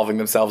Cruz absolving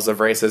themselves of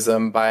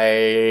racism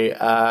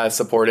by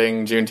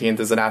supporting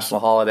Juneteenth as a national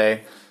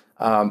holiday.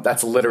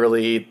 That's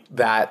literally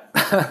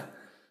that.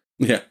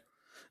 Yeah.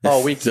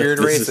 Oh, we cured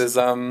This is-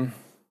 racism.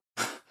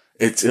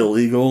 It's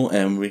illegal,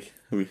 and we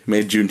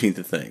made Juneteenth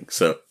a thing.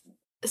 So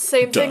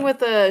Same thing Done. with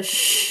the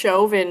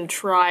Chauvin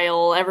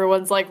trial.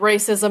 Everyone's like,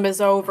 racism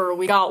is over.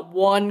 We got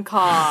one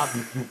cop.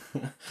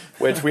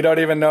 Which we don't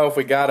even know if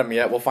we got him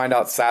yet. We'll find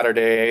out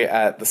Saturday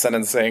at the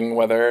sentencing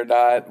whether or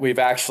not we've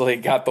actually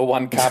got the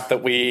one cop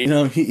that we.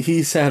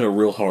 he's had a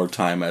real hard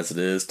time as it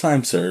is.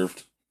 Time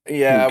served.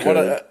 Yeah,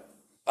 Okay.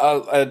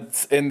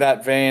 in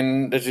that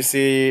vein, did you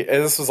see?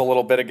 This was a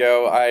little bit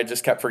ago. I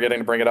just kept forgetting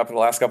to bring it up in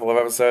the last couple of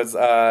episodes.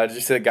 Did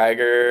you see that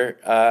Geiger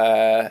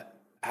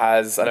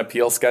has an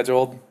appeal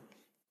scheduled?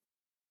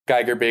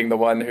 Geiger being the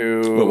one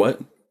who. But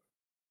what?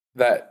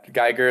 That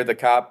Geiger, the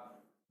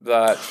cop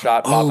that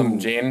shot Botham Oh.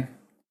 Jean.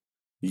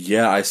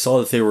 Yeah, I saw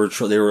that they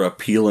were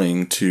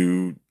appealing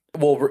to.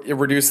 Will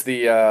reduce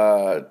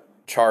the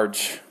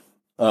charge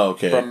Oh,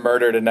 okay. from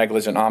murder to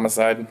negligent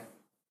homicide.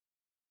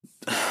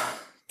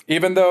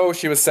 Even though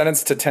she was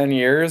sentenced to 10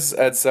 years,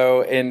 and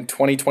so in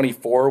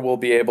 2024 we'll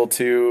be able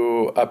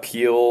to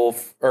appeal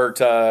or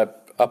to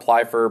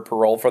apply for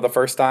parole for the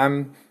first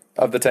time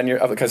of the 10 year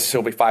because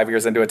she'll be 5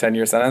 years into a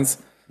 10-year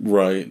sentence.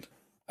 Right.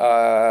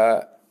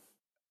 So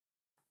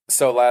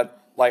that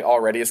like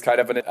already is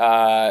kind of an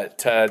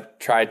to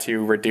try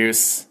to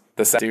reduce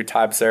the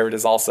time served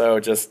is also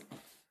just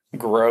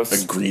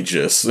gross.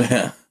 Egregious.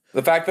 Yeah.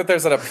 The fact that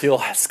there's an appeal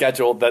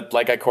scheduled that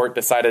like a court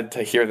decided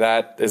to hear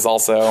that is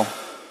also.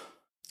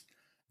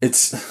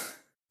 It's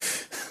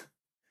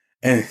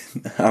and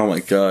oh my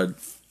god,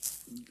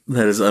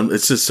 that is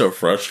it's just so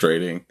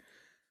frustrating.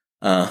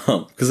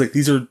 Because like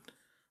these are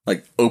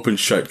like open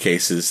shut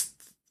cases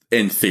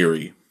in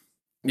theory.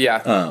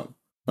 Yeah.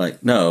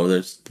 Like no,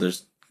 there's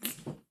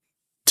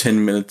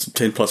 10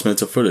 plus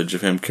minutes of footage of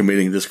him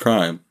committing this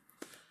crime.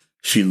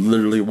 She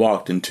literally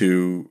walked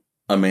into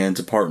a man's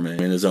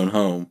apartment in his own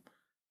home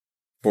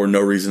for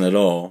no reason at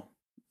all.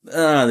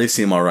 They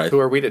seem all right. Who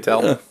are we to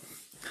tell?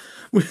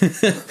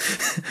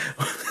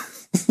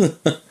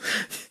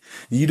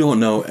 You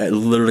don't know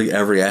literally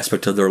every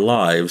aspect of their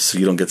lives, so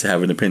you don't get to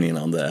have an opinion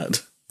on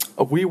that.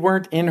 We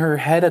weren't in her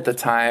head at the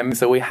time,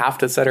 so we have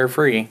to set her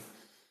free.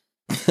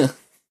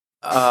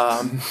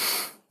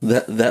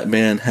 That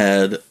man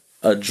had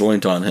a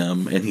joint on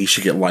him, and he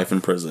should get life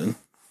in prison.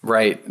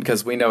 Right,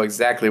 because we know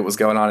exactly what was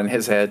going on in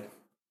his head.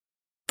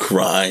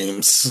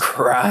 Crimes.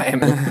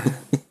 Crime.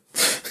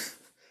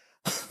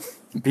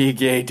 Be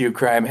gay, do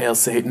crime, hail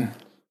Satan.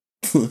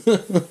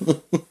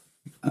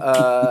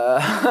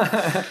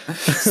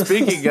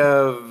 Speaking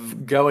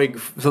of going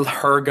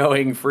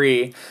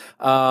free,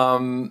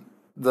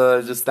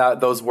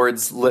 those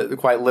words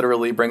quite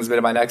literally brings me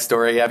to my next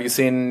story. Have you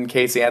seen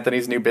Casey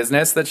Anthony's new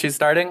business that she's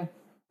starting?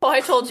 Oh,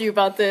 I told you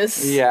about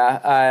this. Yeah,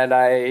 and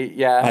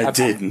I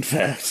did, in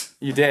fact.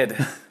 You did.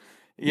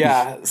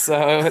 Yeah,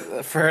 so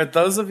for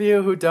those of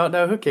you who don't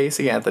know who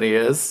Casey Anthony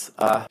is,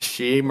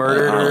 she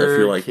murdered If you're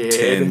her like kid.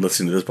 10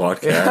 listening to this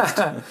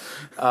podcast.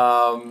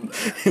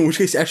 In which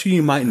case, actually,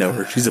 you might know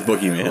her. She's a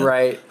boogeyman.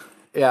 Right.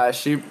 Yeah,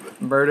 she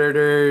murdered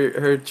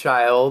her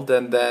child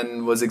and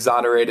then was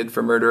exonerated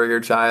for murdering her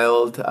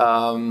child.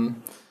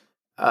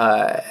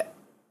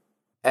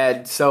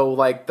 And so,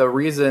 like, the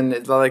reason,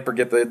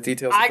 forget the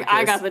details. Of the I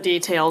case. got the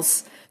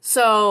details.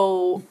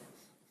 So,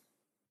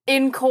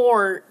 in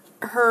court,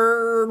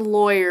 her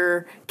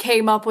lawyer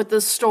came up with the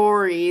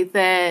story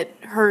that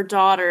her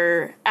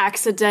daughter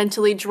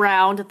accidentally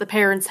drowned at the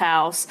parents'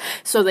 house.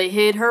 So they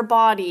hid her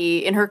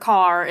body in her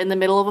car in the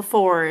middle of a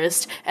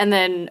forest, and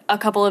then a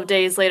couple of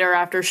days later,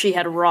 after she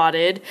had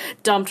rotted,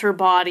 dumped her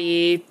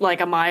body like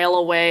a mile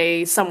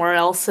away somewhere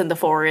else in the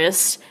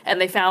forest,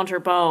 and they found her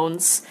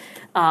bones.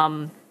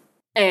 And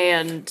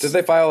Did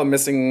they file a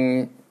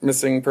missing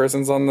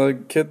persons on the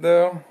kid,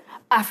 though?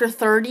 after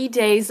 30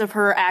 days of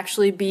her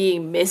actually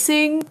being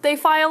missing, they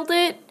filed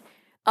it.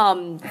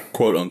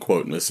 Quote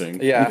unquote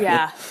missing. Yeah.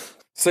 Yeah.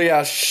 So,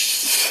 yeah,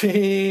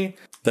 she...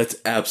 That's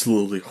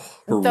absolutely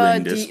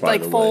horrendous, by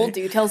the full way.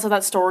 details of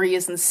that story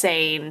is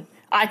insane.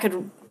 I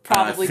could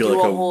probably feel do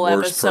like a a whole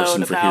worse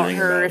person episode for about hearing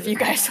her about if it. you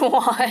guys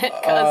want.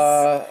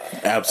 'Cause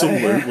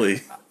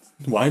Absolutely.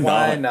 Why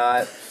not? Why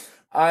not?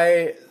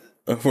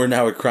 We're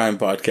now a crime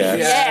podcast.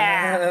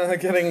 Yeah.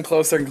 Getting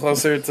closer and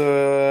closer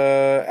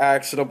to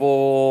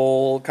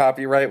actionable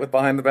copyright with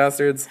Behind the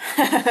Bastards.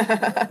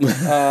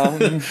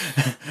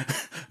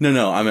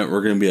 No, I meant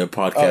we're going to be a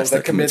podcast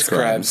that commits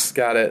crimes.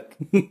 Got it.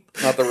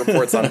 Not the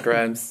reports on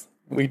crimes.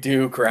 We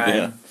do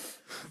crime.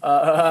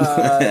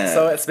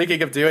 So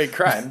speaking of doing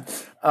crime,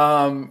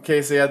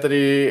 Casey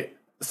Anthony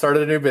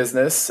started a new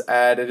business,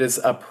 and it is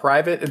a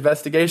private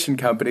investigation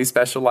company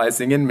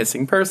specializing in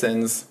missing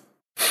persons.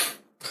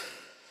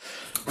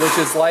 Which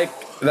is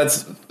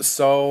that's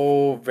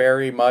so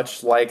very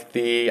much like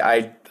the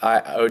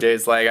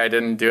OJ's like, I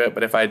didn't do it,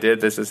 but if I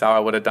did, this is how I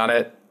would have done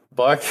it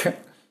book.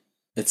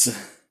 It's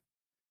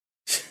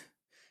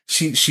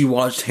she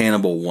watched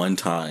Hannibal one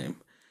time,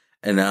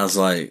 and I was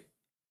like,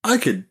 I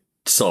could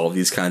solve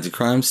these kinds of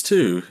crimes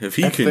too. If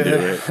he can do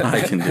it,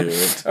 I can do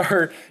it.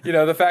 Or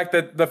the fact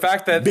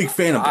that Big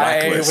fan of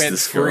Blacklist. I went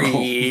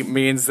free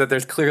means that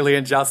there's clearly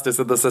injustice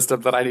in the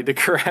system that I need to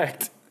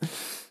correct.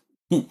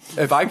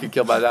 If I could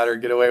kill my daughter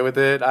and get away with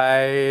it,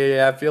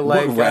 I feel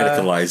like What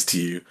radicalized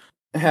you?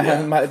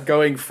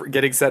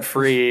 Getting set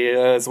free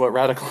is what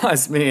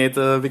radicalized me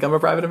to become a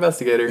private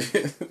investigator.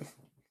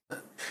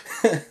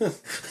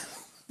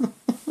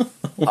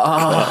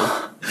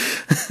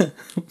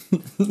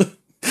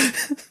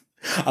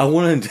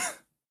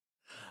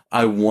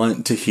 I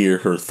want to hear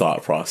her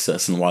thought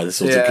process and why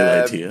this was a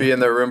good idea. Be in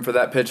the room for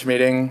that pitch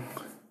meeting.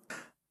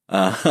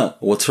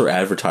 What's her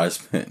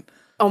advertisement?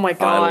 Oh my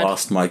god. I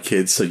lost my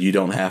kids so you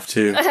don't have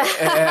to.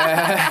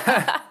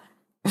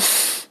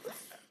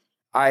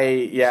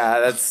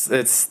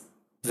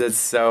 That's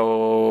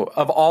so,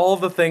 of all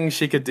the things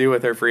she could do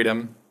with her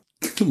freedom.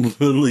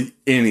 Literally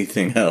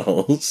anything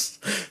else.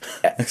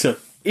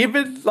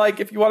 Even, like,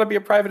 if you want to be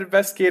a private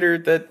investigator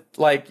that,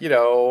 like,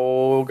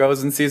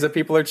 goes and sees that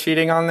people are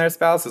cheating on their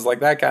spouses,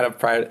 like that kind of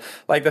private,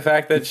 like the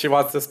fact that she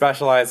wants to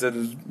specialize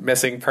in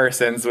missing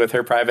persons with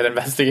her private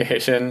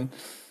investigation.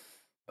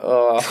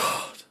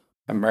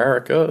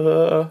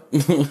 America.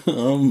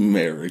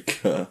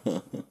 America.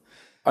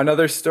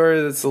 Another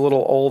story that's a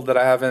little old that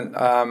I haven't,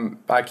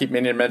 I keep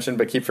meaning to mention,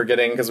 but keep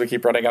forgetting because we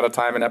keep running out of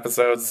time in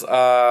episodes.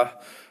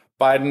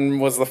 Biden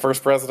was the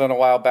first president a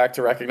while back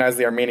to recognize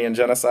the Armenian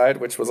genocide,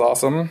 which was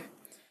awesome.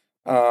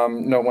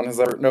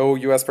 No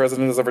U.S.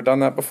 president has ever done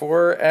that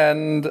before.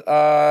 And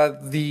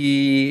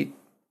the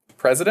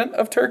president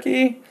of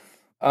Turkey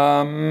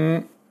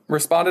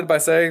responded by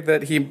saying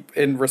that he,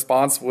 in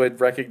response, would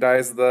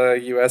recognize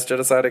the U.S.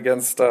 genocide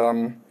against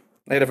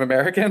Native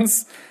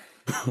Americans.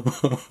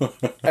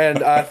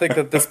 And I think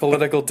that this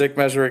political dick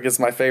measuring is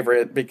my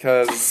favorite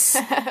because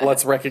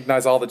let's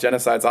recognize all the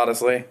genocides,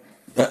 honestly.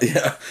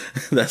 Yeah,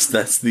 that's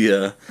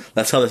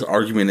how this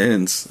argument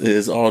ends.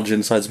 Is all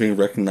genocides being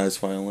recognized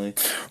finally?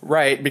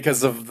 Right,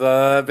 because of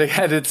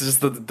it's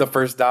just the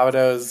first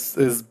dominoes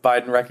is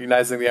Biden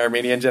recognizing the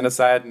Armenian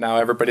genocide. Now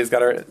everybody's got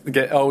to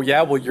get. Oh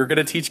yeah, well you're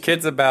going to teach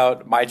kids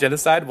about my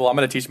genocide. Well, I'm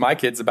going to teach my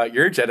kids about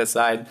your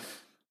genocide.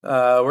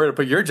 We're going to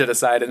put your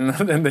genocide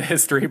in the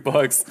history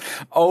books.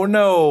 Oh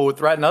no,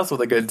 threaten us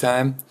with a good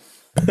time.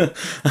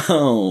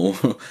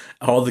 Oh,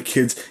 all the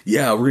kids.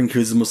 Yeah, we're going to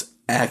give the most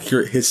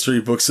accurate history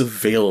books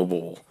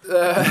available.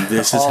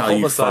 This is how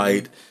you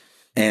fight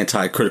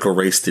anti-critical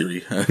race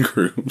theory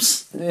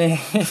groups.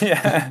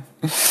 Yeah.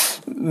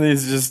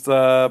 These just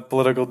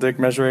political dick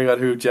measuring on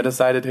who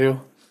genocided who.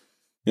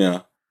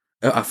 Yeah.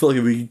 I feel like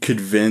if we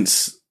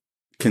convince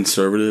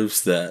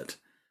conservatives that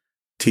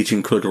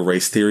teaching critical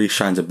race theory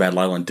shines a bad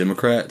light on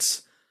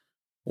Democrats,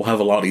 we'll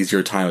have a lot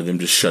easier time with them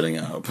just shutting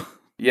up.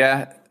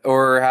 Yeah.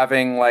 Or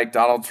having, like,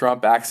 Donald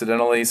Trump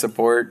accidentally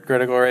support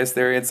critical race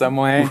theory in some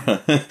way.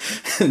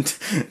 And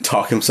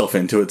talk himself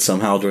into it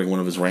somehow during one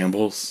of his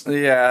rambles.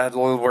 Yeah,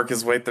 he'll work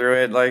his way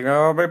through it. Like,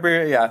 oh,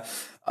 maybe, yeah.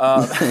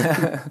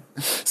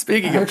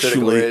 Speaking of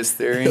critical race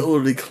theory,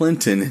 Hillary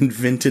Clinton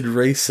invented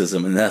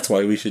racism, and that's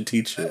why we should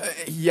teach it.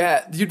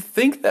 Yeah, you'd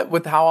think that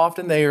with how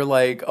often they are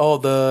like, oh,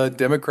 the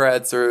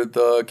Democrats are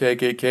the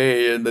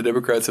KKK and the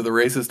Democrats are the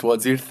racist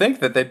ones, you'd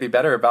think that they'd be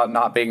better about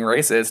not being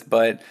racist,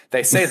 but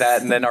they say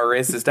that and then are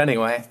racist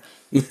anyway.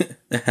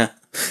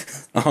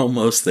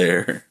 Almost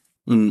there.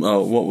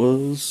 What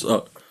was?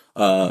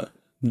 Do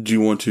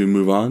you want to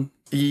move on?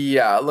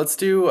 Yeah, let's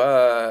do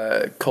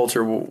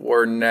culture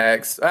war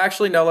next.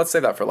 Actually, no, let's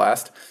save that for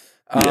last.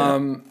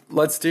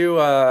 Let's do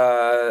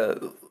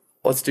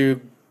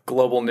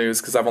global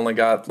news because I've only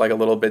got like a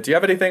little bit. Do you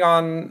have anything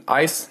on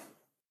ICE?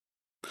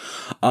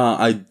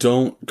 I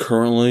don't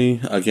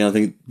currently. Again, I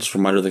think just a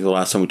reminder. I think the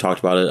last time we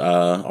talked about it,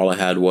 all I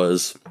had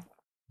was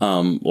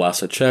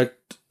last I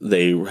checked,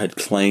 they had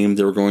claimed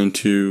they were going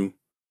to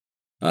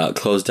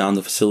close down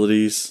the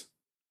facilities.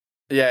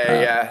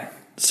 Yeah.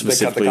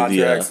 Specifically, they cut the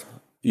contracts.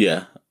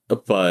 Yeah,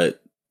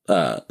 but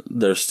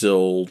they're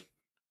still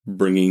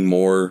bringing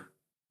more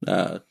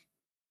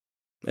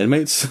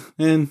inmates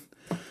in.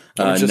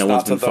 No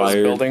one's been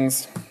fired.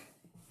 Buildings.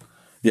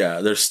 Yeah,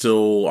 they're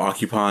still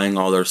occupying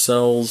all their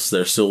cells.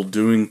 They're still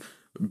doing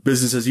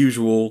business as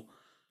usual,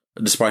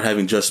 despite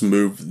having just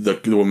moved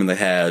the women they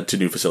had to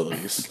new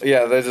facilities.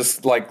 Yeah, they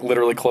just like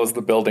literally closed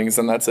the buildings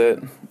and that's it.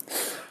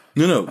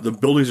 No, the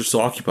buildings are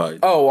still occupied.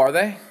 Oh, are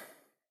they?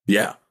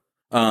 Yeah.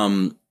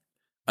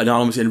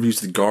 Anonymous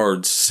interviews with the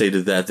guards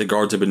stated that the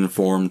guards have been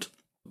informed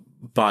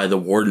by the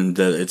warden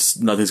that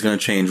nothing's going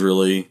to change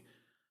really.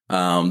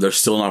 They're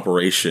still in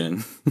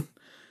operation.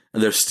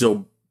 And they're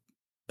still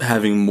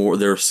having more.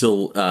 They're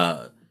still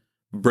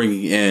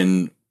bringing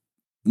in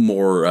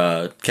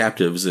more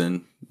captives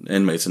and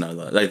inmates and all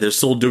that. Like they're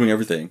still doing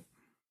everything.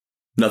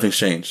 Nothing's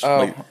changed. Oh,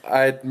 like,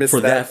 I missed for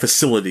that. that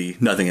facility.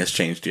 Nothing has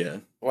changed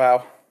yet.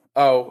 Wow.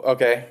 Oh,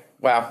 okay.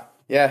 Wow.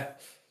 Yeah,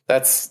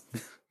 that's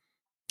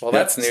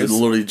that's news. So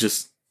literally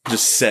just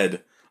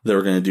said they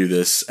were going to do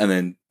this and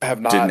then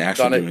have not didn't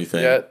actually done it do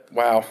anything yet.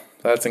 Wow,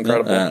 that's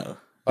incredible.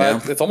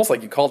 It's almost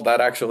like you called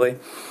that, actually.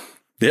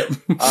 Yep.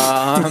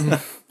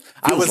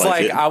 I was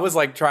like it. I was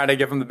like trying to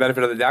give them the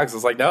benefit of the doubt because I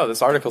was like, no,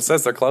 this article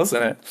says they're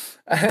closing it.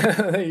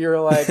 You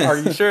were like, are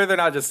you sure they're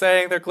not just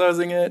saying they're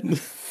closing it?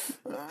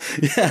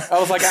 Yeah. I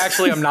was like,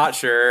 actually, I'm not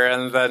sure.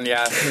 And then,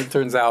 yeah, it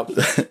turns out.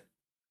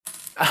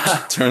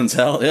 Turns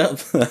out, yep.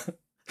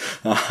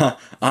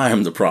 I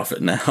am the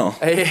prophet now.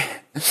 Hey,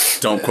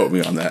 Don't quote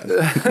me on that.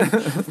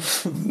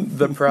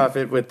 the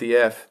prophet with the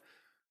if.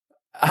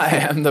 I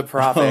am the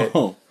prophet.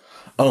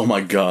 Oh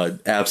my god,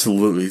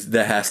 absolutely.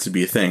 That has to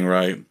be a thing,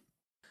 right?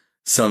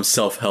 Some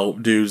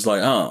self-help dude's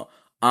like, oh,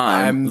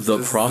 I'm the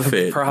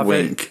prophet,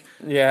 wink.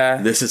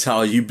 Yeah. This is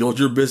how you build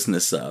your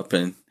business up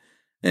and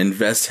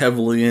invest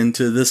heavily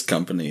into this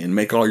company and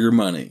make all your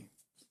money.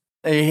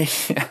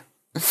 Yeah.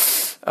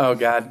 Oh,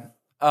 God.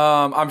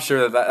 I'm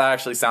sure that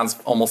actually sounds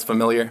almost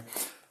familiar.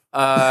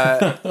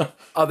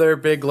 Other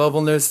big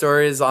global news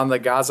stories on the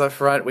Gaza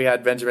front. We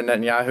had Benjamin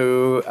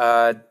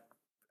Netanyahu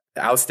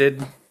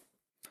ousted.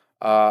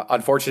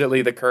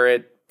 Unfortunately, the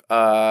current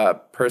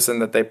person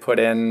that they put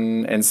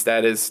in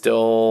instead is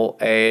still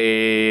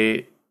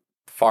a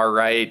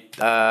far-right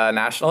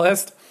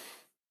nationalist.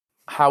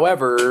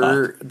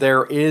 However,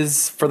 there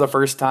is, for the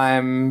first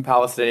time,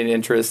 Palestinian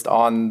interest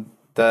on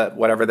the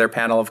whatever their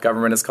panel of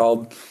government is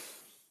called.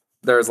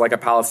 There's like a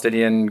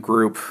Palestinian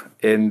group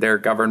in their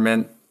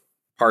government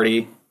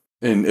party.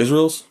 In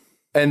Israel's?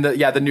 And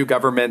the new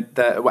government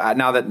that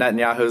now that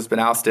Netanyahu's been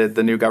ousted,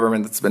 the new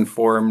government that's been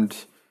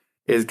formed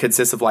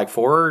consists of like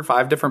 4 or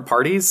 5 different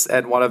parties,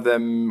 and one of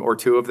them or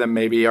 2 of them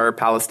maybe are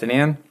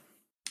Palestinian.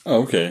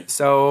 Oh, okay.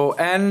 So,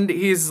 and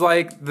he's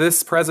like,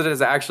 this president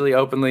has actually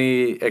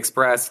openly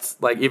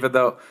expressed, like, even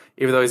though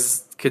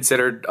he's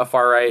considered a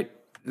far right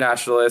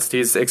nationalist,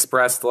 he's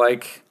expressed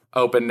like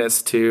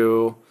openness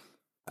to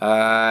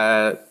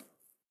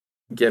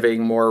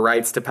giving more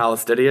rights to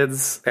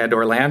Palestinians and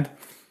or land.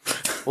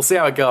 We'll see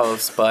how it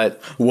goes,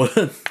 but What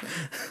a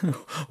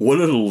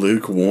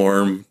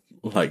lukewarm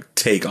like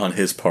take on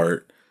his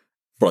part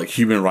for like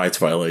human rights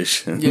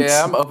violations.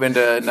 yeah, I'm open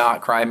to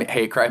not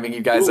hate criming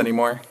you guys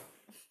anymore.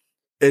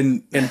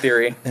 And In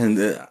theory, and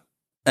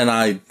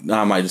I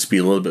might just be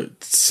a little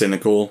bit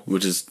cynical,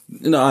 which is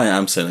I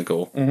am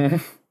cynical. mm-hmm.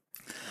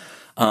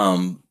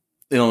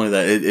 And only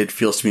that it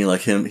feels to me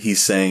like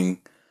he's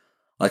saying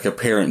like a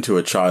parent to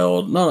a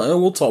child, no,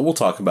 we'll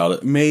talk about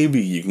it. Maybe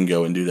you can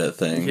go and do that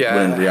thing. Yeah.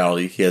 When in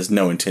reality, he has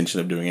no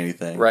intention of doing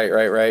anything.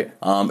 Right.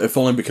 If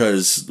only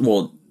because,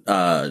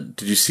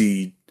 did you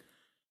see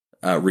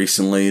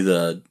recently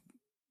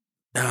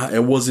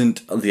it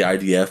wasn't the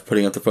IDF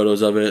putting up the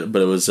photos of it,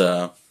 but it was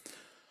that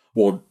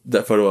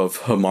photo of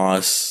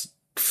Hamas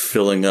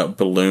filling up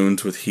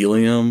balloons with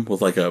helium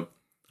with like a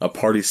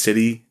Party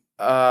City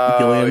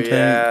helium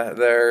tank.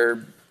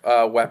 Their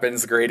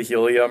weapons grade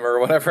helium or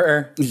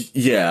whatever.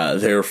 Yeah,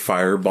 they're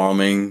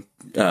firebombing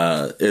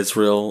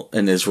Israel,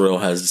 and Israel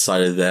has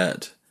decided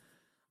that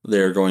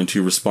they're going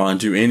to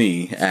respond to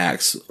any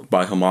acts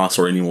by Hamas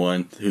or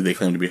anyone who they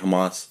claim to be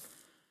Hamas.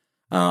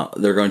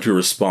 They're going to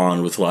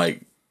respond with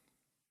like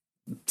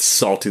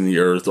salting the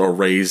earth or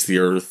raise the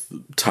earth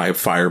type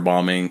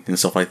firebombing and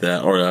stuff like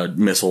that, or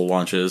missile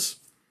launches.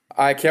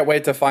 I can't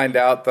wait to find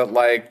out that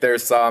like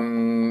there's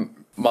some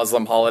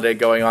Muslim holiday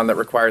going on that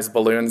requires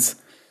balloons.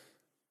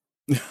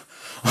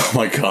 Oh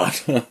my god!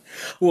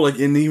 Well, like,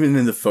 and even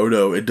in the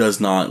photo, it does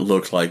not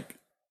look like.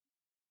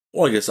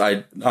 Well, I guess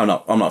I'm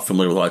not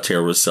familiar with a lot of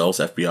terrorist cells,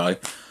 FBI,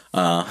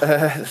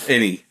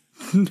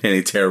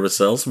 any terrorist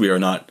cells. We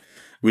don't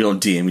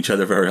DM each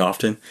other very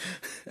often,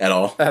 at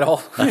all.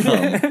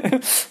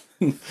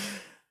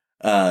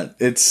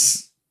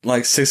 It's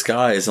like 6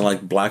 guys in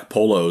like black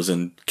polos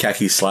and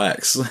khaki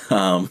slacks.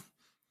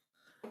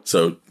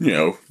 So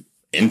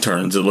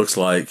interns. It looks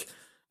like,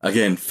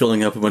 again,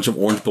 filling up a bunch of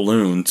orange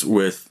balloons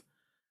with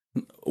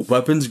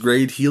weapons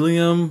grade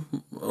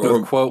helium,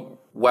 or quote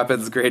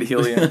weapons grade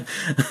helium,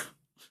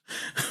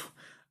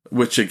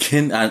 which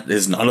again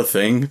is not a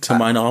thing to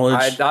my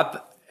knowledge.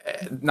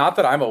 Not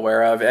that I'm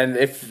aware of, and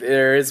if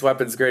there is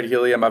weapons grade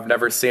helium, I've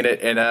never seen it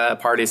in a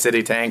Party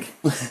City tank.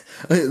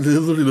 It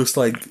literally looks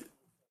like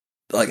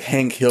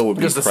Hank Hill would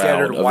be Just a proud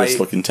standard of white this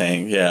looking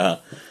tank. Yeah,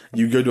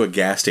 you go to a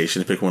gas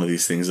station to pick one of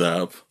these things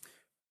up.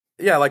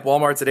 Yeah, like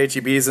Walmart's and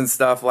HEBs and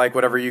stuff, like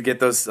whatever you get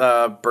those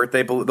the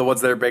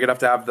ones that are big enough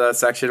to have the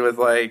section with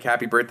like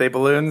happy birthday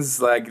balloons,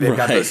 like they've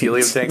got those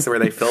helium tanks where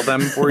they fill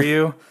them for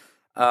you.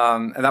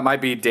 And that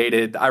might be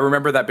dated. I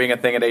remember that being a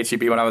thing at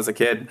HEB when I was a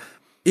kid.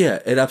 Yeah,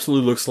 it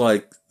absolutely looks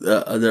like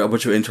there are a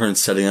bunch of interns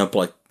setting up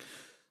like,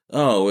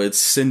 oh, it's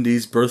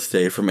Cindy's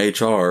birthday from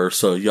HR,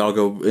 so y'all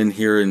go in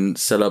here and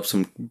set up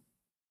some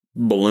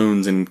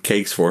balloons and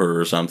cakes for her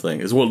or something,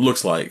 is what it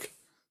looks like.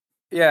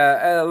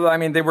 Yeah, I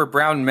mean, they were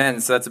brown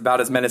men, so that's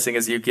about as menacing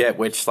as you get,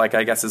 which, like,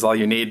 I guess is all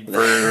you need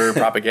for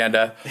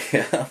propaganda.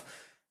 Yeah.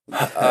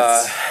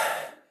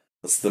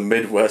 That's the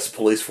Midwest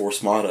police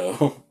force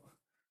motto.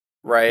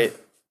 Right.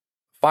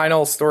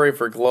 Final story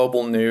for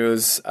global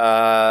news.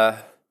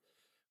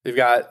 You've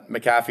got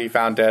McAfee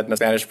found dead in a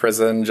Spanish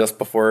prison just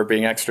before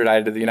being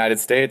extradited to the United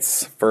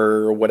States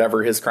for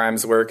whatever his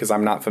crimes were, because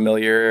I'm not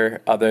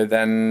familiar, other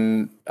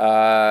than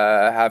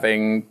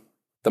having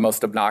the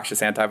most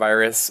obnoxious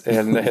antivirus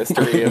in the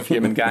history of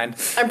humankind.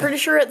 I'm pretty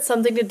sure it's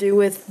something to do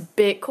with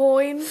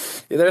Bitcoin.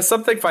 There's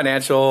something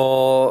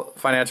financial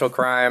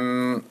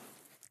crime.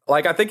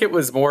 Like, I think it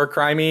was more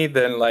crimey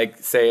than, like,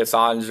 say,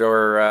 Assange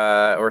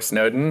or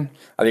Snowden.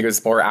 I think it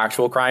was more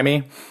actual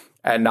crimey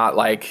and not,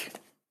 like,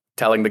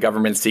 telling the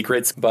government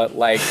secrets. But,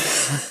 like,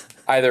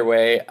 either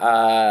way,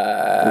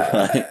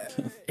 Right.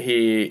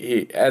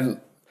 he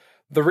and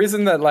the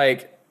reason that,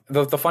 like,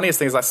 the funniest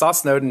thing is I saw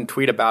Snowden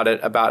tweet about it,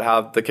 about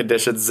how the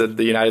conditions in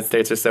the United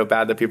States are so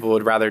bad that people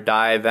would rather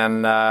die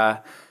than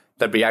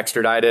be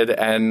extradited,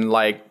 and,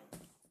 like,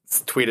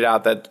 tweeted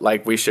out that,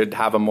 like, we should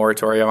have a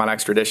moratorium on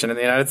extradition in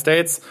the United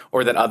States,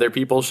 or that other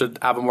people should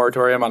have a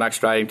moratorium on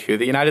extraditing to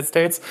the United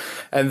States.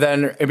 And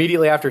then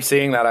immediately after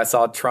seeing that, I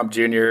saw Trump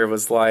Jr.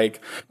 was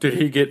like, did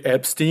he get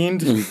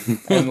Epsteined?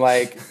 And,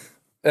 like,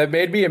 it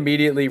made me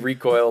immediately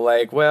recoil,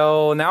 like,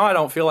 well, now I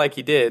don't feel like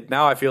he did.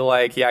 Now I feel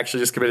like he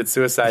actually just committed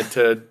suicide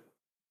to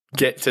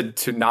get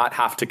to not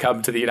have to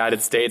come to the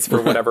United States for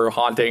whatever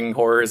haunting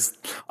horrors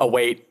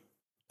await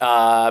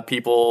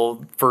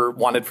people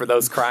wanted for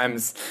those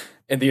crimes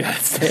in the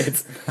United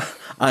States.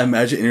 I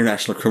imagine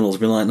international criminals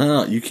being like,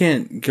 no, you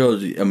can't go to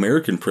the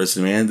American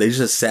prison, man. They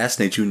just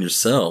assassinate you in your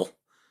cell.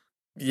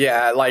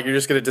 Yeah, like, you're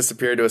just going to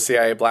disappear to a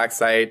CIA black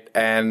site,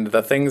 and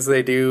the things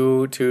they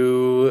do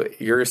to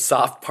your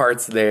soft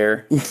parts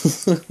there.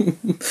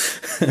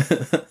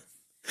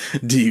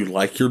 Do you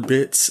like your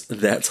bits?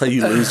 That's how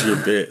you lose your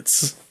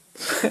bits.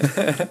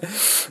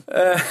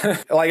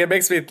 Like, it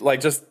makes me,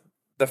 like, just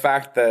the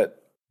fact that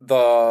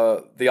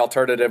the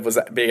alternative was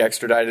being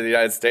extradited to the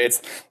United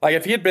States. Like,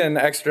 if he had been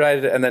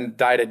extradited and then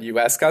died in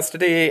U.S.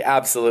 custody,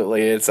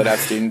 absolutely, it's an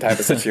Epstein type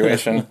of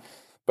situation.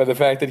 But the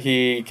fact that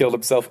he killed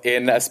himself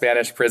in a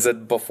Spanish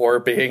prison before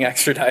being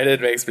extradited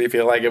makes me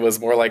feel like it was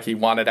more like he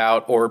wanted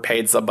out or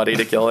paid somebody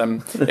to kill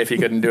him if he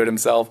couldn't do it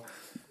himself.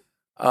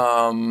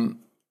 Yeah,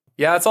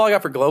 that's all I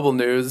got for global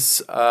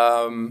news.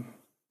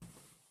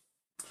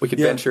 We could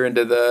venture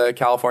into the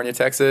California,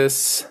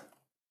 Texas.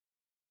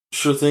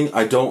 Sure thing.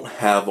 I don't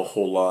have a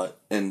whole lot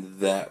in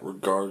that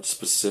regard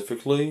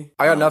specifically.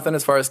 I got nothing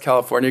as far as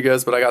California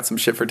goes, but I got some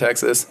shit for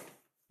Texas.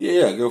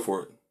 Yeah, go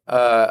for it.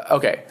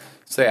 Okay.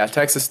 So yeah,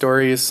 Texas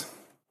stories.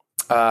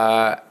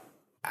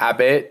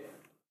 Abbott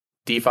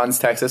defunds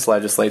Texas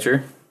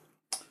legislature.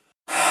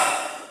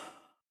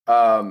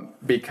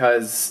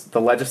 Because the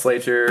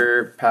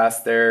legislature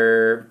passed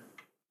their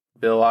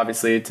bill,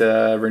 obviously,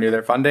 to renew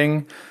their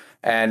funding,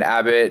 and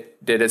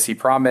Abbott did as he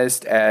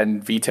promised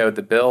and vetoed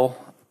the bill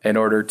in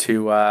order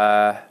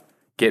to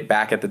get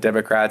back at the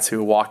Democrats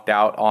who walked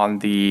out on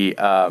the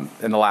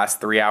in the last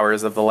 3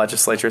 hours of the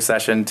legislature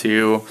session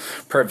to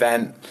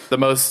prevent the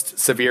most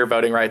severe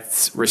voting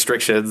rights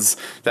restrictions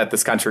that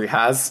this country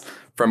has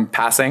from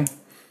passing.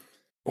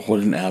 What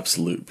an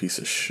absolute piece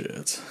of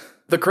shit.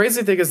 The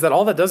crazy thing is that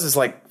all that does is,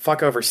 like,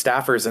 fuck over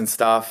staffers and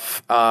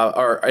stuff,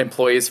 or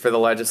employees for the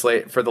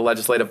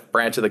legislative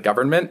branch of the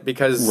government,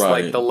 because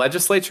like, the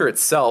legislature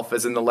itself,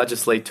 as in the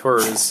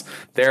legislators,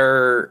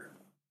 their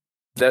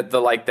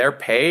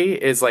pay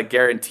is, like,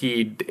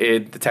 guaranteed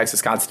in the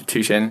Texas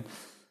Constitution.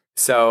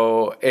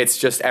 So it's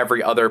just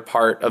every other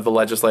part of the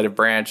legislative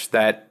branch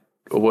that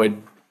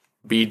would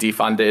be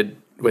defunded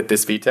with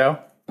this veto.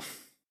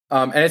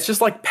 And it's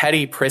just, like,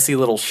 petty, prissy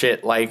little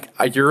shit. Like,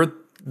 you're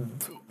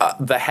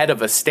the head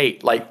of a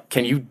state. Like,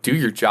 can you do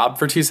your job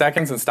for 2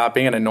 seconds and stop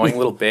being an annoying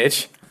little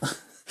bitch?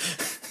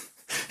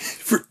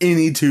 For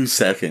any 2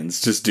 seconds,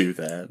 just do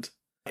that.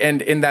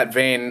 And in that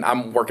vein,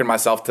 I'm working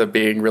myself to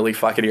being really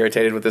fucking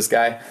irritated with this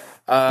guy.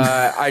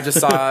 I just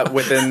saw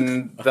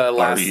within the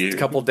last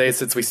couple of days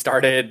since we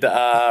started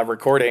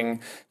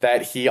recording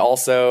that he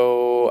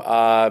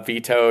also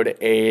vetoed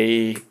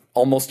a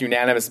almost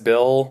unanimous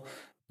bill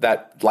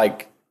that,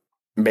 like,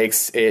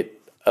 makes it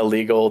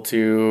illegal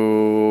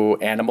to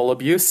animal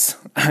abuse.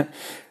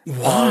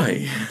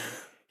 Why?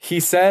 He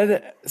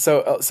said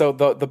so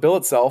the bill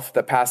itself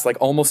that passed, like,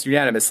 almost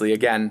unanimously,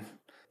 again,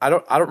 I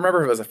don't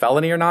remember if it was a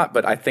felony or not,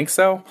 but I think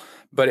so.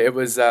 But it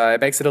was it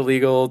makes it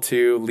illegal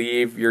to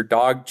leave your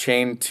dog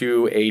chained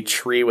to a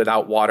tree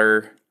without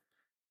water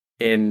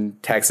in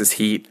Texas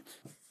heat.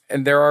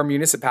 And there are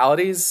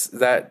municipalities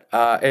that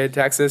in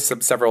Texas,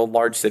 several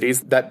large cities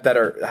that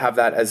have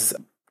that as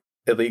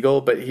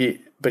illegal. But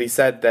he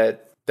said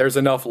that there's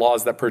enough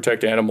laws that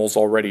protect animals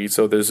already,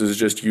 so this is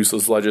just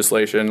useless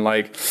legislation.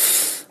 Like,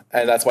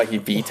 and that's why he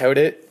vetoed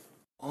it.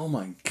 Oh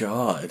my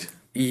god.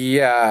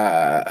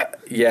 Yeah.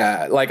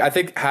 Like, I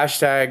think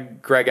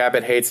hashtag Greg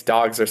Abbott hates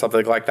dogs or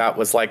something like that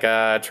was, like,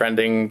 a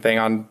trending thing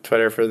on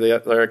Twitter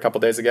a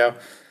couple days ago.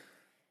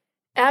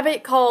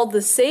 Abbott called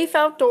the Safe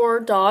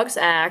Outdoor Dogs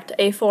Act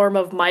a form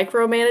of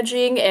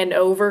micromanaging and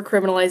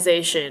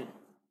over-criminalization.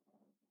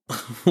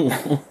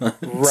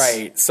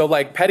 Right. So,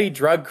 like, petty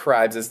drug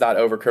crimes is not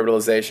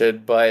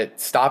over-criminalization,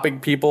 but stopping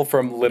people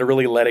from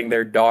literally letting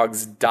their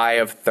dogs die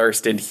of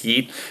thirst and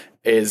heat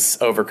is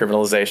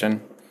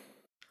overcriminalization.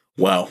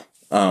 Wow.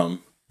 I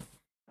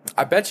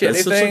bet you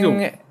That's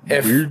anything. such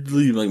like a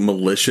weirdly like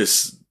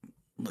malicious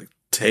like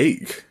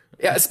take.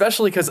 Yeah,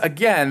 especially because,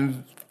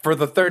 again, for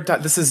the third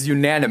time, this is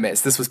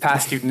unanimous. This was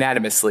passed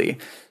unanimously.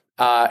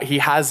 He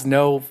has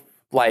no,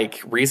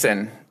 like,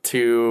 reason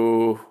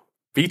to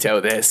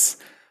veto this.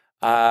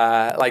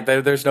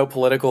 There's no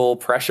political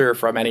pressure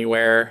from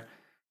anywhere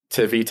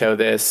to veto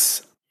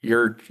this.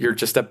 You're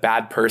just a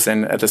bad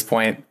person at this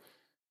point.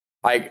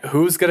 Like,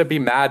 who's going to be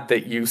mad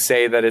that you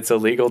say that it's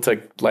illegal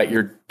to let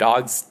your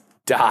dogs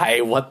die?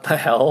 What the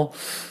hell?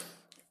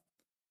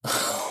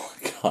 Oh,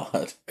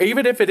 God.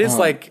 Even if it is,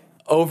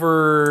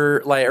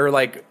 over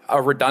or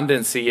a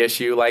redundancy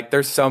issue, like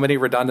there's so many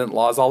redundant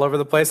laws all over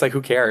the place, like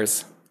who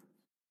cares?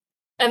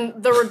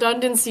 And the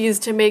redundancy is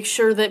to make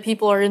sure that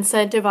people are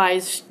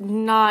incentivized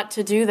not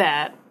to do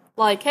that.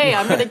 Like, hey,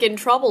 I'm gonna get in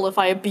trouble if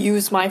I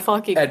abuse my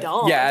fucking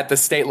dog. Yeah, at the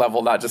state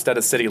level, not just at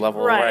a city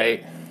level,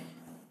 right?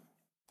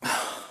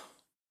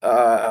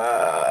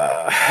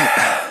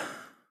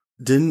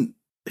 Didn't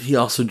he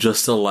also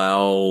just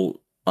allow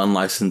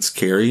unlicensed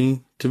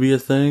carry to be a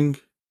thing?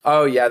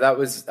 Oh yeah, that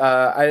was.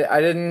 I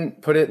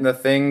didn't put it in the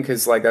thing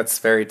because like that's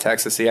very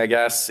Texasy, I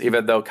guess.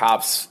 Even though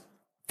cops,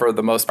 for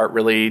the most part,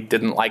 really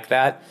didn't like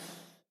that.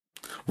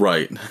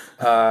 Right.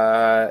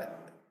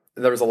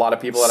 There was a lot of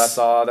people that I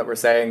saw that were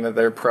saying that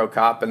they're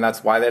pro-cop, and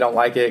that's why they don't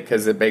like it,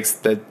 because it makes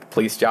the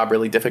police job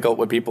really difficult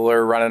when people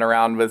are running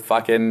around with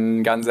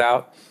fucking guns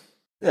out.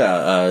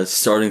 Yeah.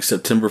 Starting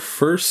September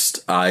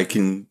 1st, I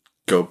can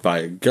go buy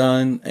a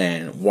gun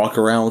and walk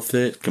around with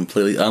it,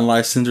 completely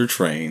unlicensed or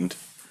trained.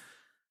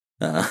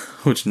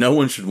 Which no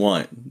one should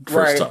want,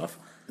 first off.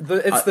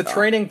 It's the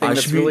training thing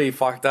that's really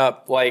fucked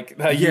up. Like,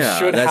 you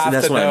should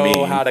have to what know I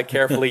mean. how to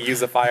carefully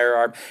use a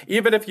firearm.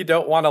 Even if you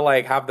don't want to,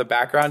 like, have the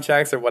background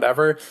checks or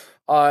whatever,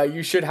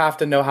 you should have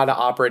to know how to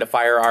operate a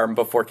firearm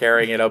before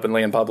carrying it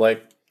openly in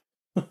public.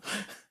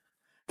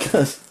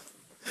 Because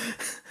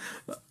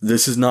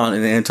this is not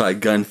an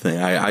anti-gun thing.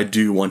 I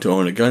do want to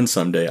own a gun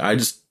someday. I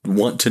just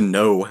want to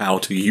know how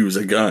to use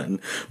a gun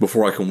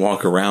before I can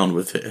walk around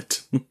with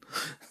it.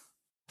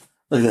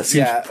 Like, that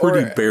seems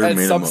pretty bare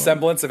minimum. Some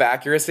semblance of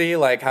accuracy,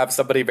 like have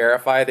somebody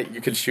verify that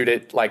you can shoot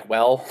it like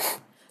well.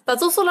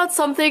 That's also not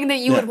something that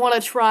you would want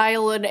to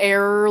trial and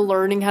error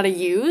learning how to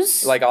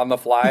use. Like on the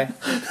fly.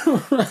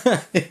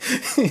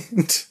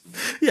 Right.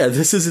 Yeah,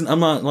 this isn't, I'm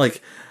not like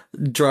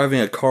driving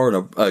a car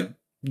in a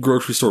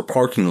grocery store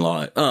parking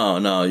lot. Oh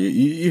no,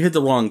 you hit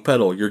the wrong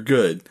pedal, you're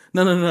good.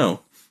 No.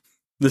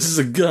 This is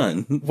a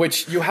gun.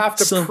 Which you have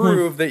to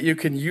prove that you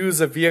can use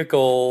a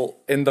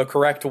vehicle in the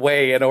correct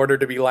way in order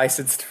to be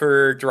licensed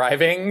for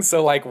driving.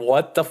 So, like,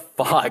 what the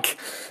fuck?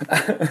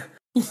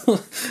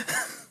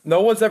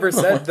 No one's ever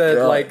said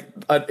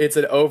that, it's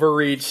an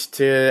overreach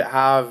to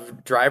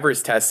have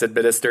driver's tests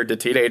administered to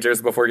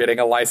teenagers before getting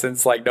a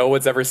license. Like, no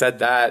one's ever said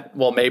that.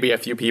 Well, maybe a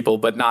few people,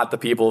 but not the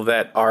people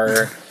that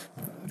are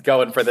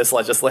going for this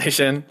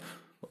legislation.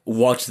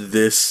 Watch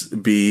this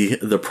be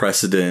the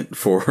precedent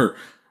for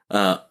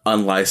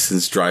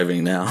unlicensed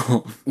driving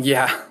now.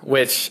 Yeah,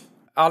 which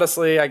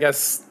honestly, I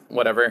guess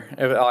whatever.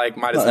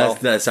 Might as well.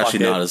 That's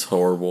actually not as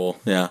horrible.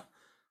 Yeah,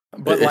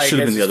 but it should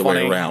have been the other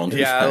way around.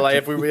 Yeah,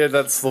 like if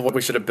that's what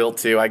we should have built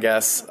to, I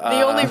guess.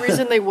 The only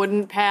reason they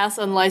wouldn't pass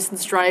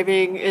unlicensed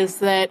driving is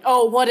that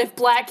what if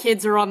black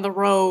kids are on the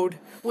road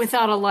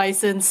without a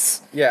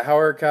license? Yeah, how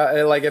are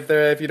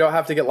if you don't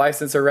have to get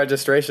license or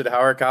registration, how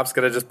are cops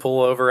going to just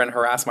pull over and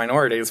harass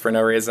minorities for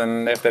no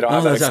reason if they don't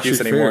have that excuse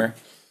anymore?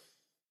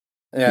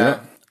 Yeah.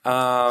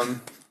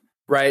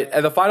 Right.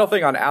 And the final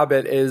thing on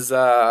Abbott is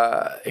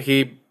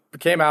he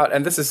came out,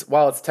 and this is,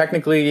 while it's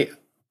technically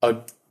a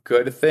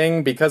good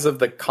thing because of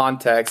the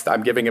context,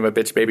 I'm giving him a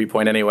bitch baby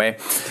point anyway.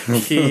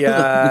 He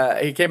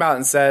came out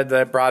and said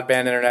that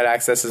broadband internet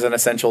access is an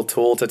essential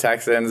tool to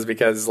Texans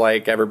because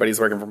like everybody's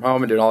working from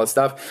home and doing all this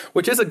stuff,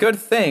 which is a good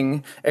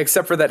thing,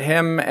 except for that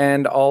him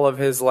and all of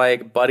his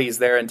like buddies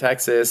there in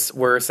Texas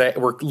were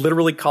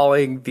literally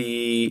calling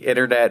the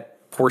internet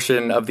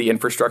portion of the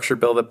infrastructure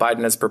bill that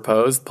Biden has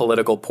proposed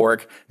political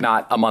pork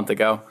not a month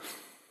ago.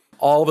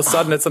 All of a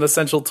sudden, it's an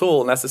essential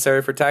tool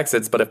necessary for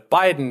Texans. But if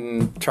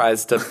Biden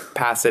tries to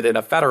pass it in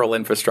a federal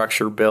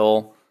infrastructure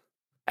bill,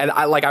 and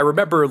I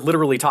remember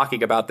literally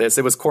talking about this.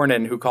 It was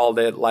Cornyn who called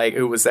it,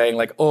 who was saying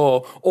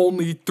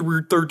only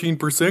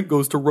 13%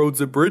 goes to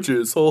roads and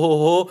bridges,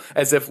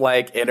 as if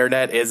broadband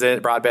internet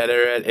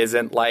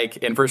isn't like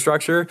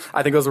infrastructure.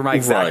 I think those were my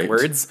exact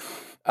words.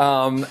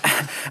 And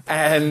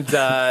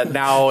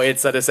now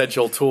it's an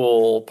essential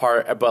tool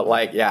part, but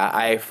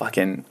I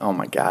fucking, oh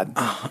my god,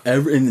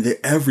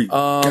 every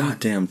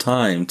goddamn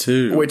time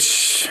too.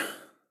 Which,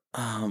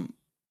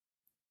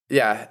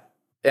 yeah,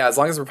 as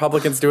long as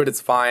Republicans do it,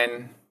 it's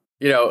fine.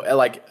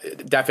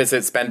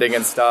 Deficit spending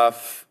and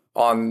stuff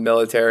on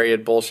military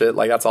and bullshit,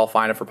 that's all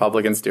fine if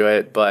Republicans do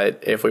it.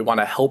 But if we want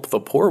to help the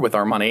poor with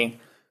our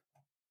money,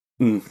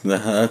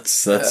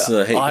 that's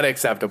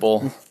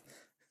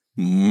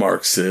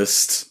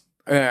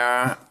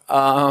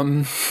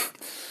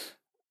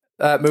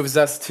That moves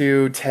us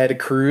to Ted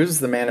Cruz,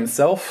 the man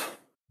himself.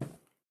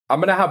 I'm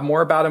gonna have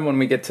more about him when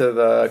we get to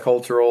the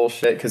cultural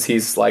shit because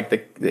he's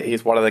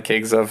he's one of the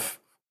kings of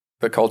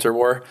the culture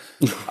war.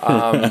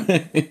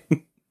 The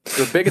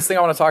biggest thing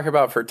I want to talk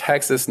about for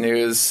Texas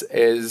news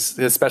is,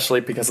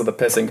 especially because of the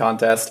pissing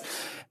contest,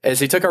 is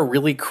he took a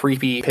really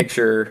creepy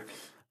picture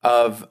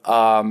of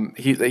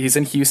he's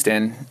in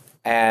Houston,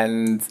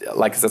 and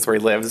 'cause that's where he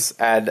lives,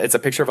 and it's a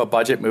picture of a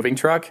budget moving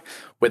truck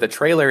with a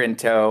trailer in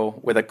tow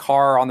with a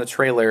car on the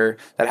trailer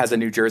that has a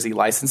New Jersey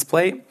license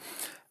plate.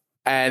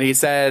 And he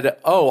said,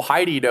 "Oh,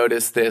 Heidi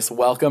noticed this.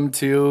 Welcome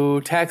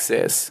to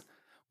Texas,"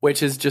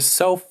 which is just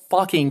so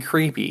fucking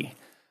creepy.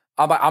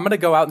 I'm going to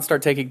go out and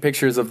start taking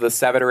pictures of the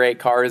 7 or 8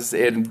 cars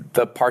in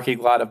the parking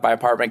lot of my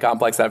apartment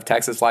complex that have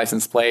Texas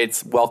license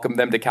plates, welcome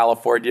them to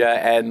California,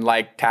 and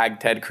tag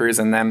Ted Cruz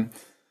in them.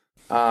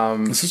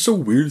 It's such a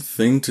weird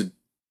thing to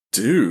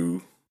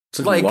do.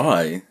 To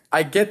lie.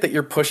 I get that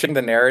you're pushing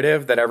the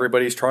narrative that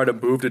everybody's trying to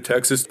move to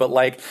Texas, but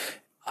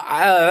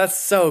that's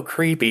so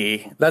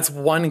creepy. That's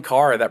one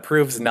car that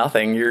proves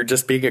nothing. You're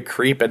just being a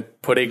creep and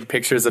putting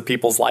pictures of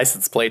people's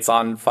license plates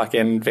on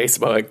fucking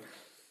Facebook.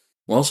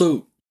 Well,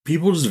 also,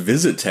 people just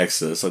visit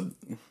Texas.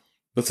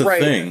 That's a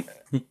thing.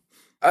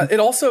 It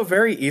also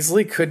very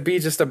easily could be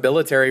just a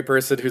military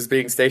person who's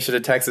being stationed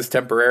in Texas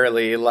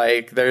temporarily.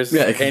 There's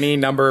any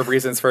number of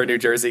reasons for a New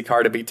Jersey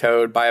car to be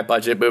towed by a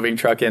budget moving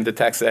truck into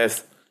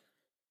Texas.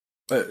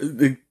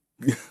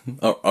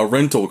 A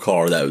rental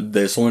car that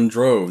this one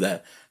drove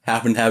that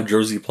happened to have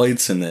Jersey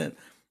plates in it.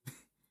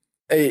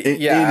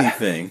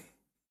 Anything.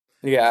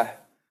 Yeah.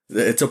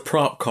 It's a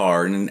prop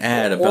car and an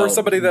ad about or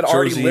somebody that Jersey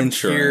already lived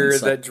insurance. here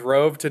that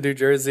drove to New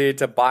Jersey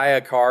to buy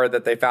a car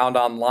that they found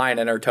online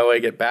and are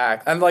towing it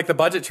back. And the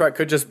budget truck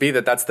could just be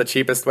that's the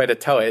cheapest way to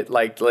tow it.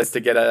 Is to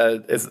get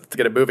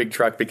a moving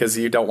truck because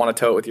you don't want to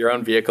tow it with your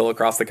own vehicle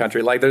across the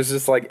country. There's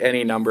just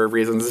any number of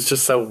reasons. It's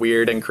just so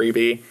weird and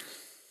creepy.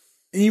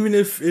 Even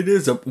if it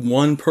is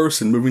one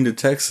person moving to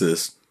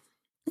Texas,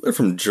 they're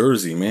from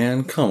Jersey,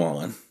 man. Come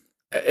on.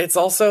 It's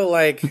also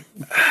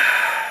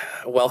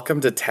welcome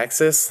to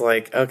Texas.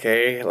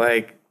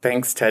 Okay,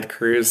 thanks, Ted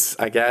Cruz,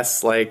 I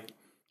guess.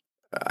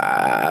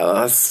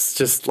 It's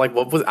just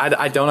what was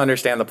I don't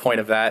understand the point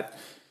of that.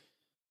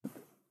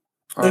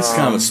 It's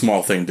kind of a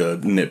small thing to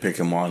nitpick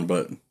him on,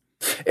 but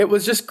it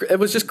was just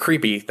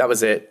creepy. That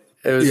was it.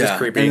 It was just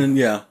creepy. And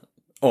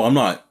I'm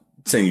not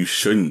saying you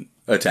shouldn't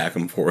attack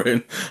him for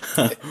it.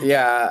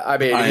 Yeah, I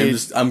mean,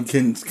 I'm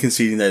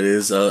conceding that it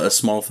is a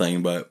small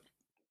thing, but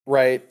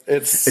right,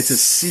 it's a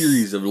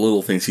series of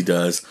little things he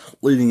does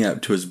leading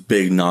up to his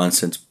big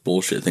nonsense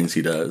bullshit things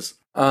he does.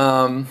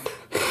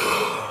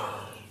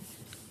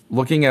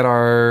 Looking at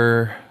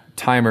our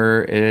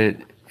timer,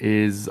 it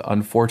is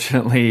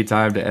unfortunately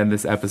time to end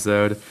this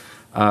episode.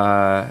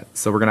 So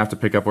we're gonna have to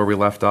pick up where we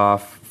left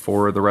off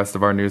for the rest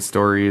of our news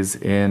stories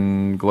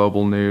in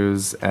global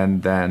news,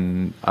 and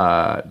then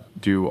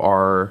do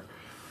our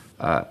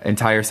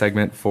entire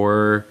segment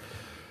for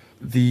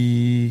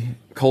the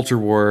culture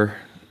war.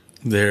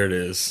 There it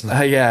is.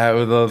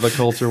 The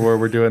culture war.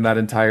 We're doing that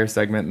entire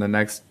segment in the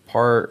next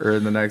part, or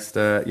in the next,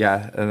 in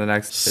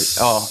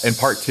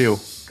part 2.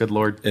 Good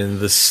Lord. In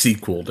the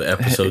sequel to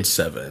episode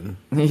 7.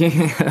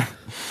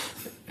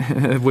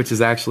 Which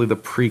is actually the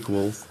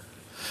prequels.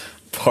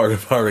 Part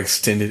of our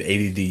extended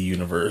ADD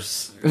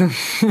universe.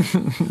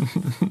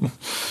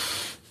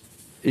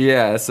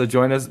 Yeah, so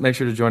join us. Make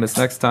sure to join us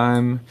next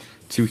time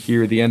to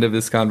hear the end of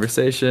this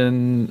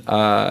conversation.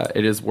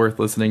 It is worth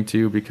listening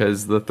to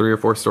because the 3 or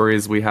 4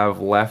 stories we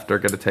have left are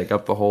going to take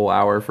up the whole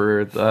hour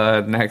for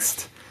the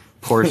next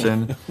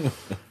portion.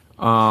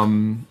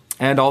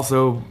 And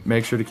also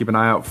make sure to keep an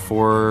eye out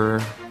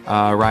for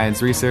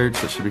Ryan's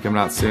research. It should be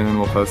coming out soon.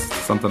 We'll post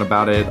something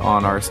about it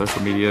on our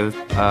social media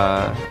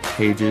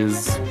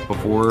pages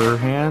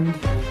beforehand.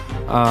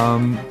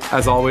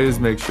 As always,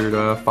 make sure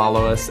to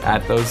follow us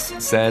at those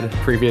said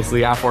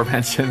previously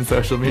aforementioned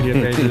social media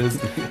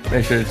pages.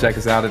 Make sure to check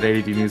us out at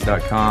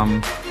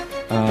addnews.com.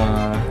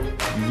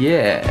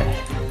 Yeah.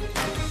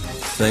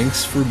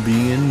 Thanks for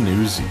being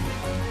newsy.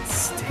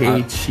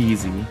 Stay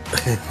cheesy.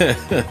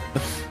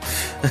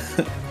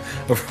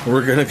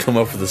 We're going to come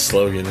up with a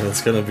slogan, and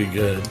it's going to be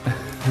good.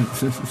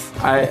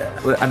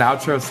 An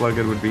outro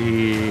slogan would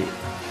be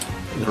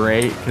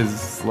great,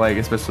 because,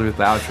 especially with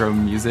the outro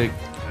music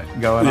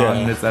going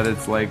on, is that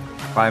it's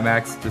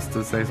climax just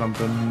to say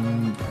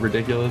something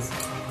ridiculous.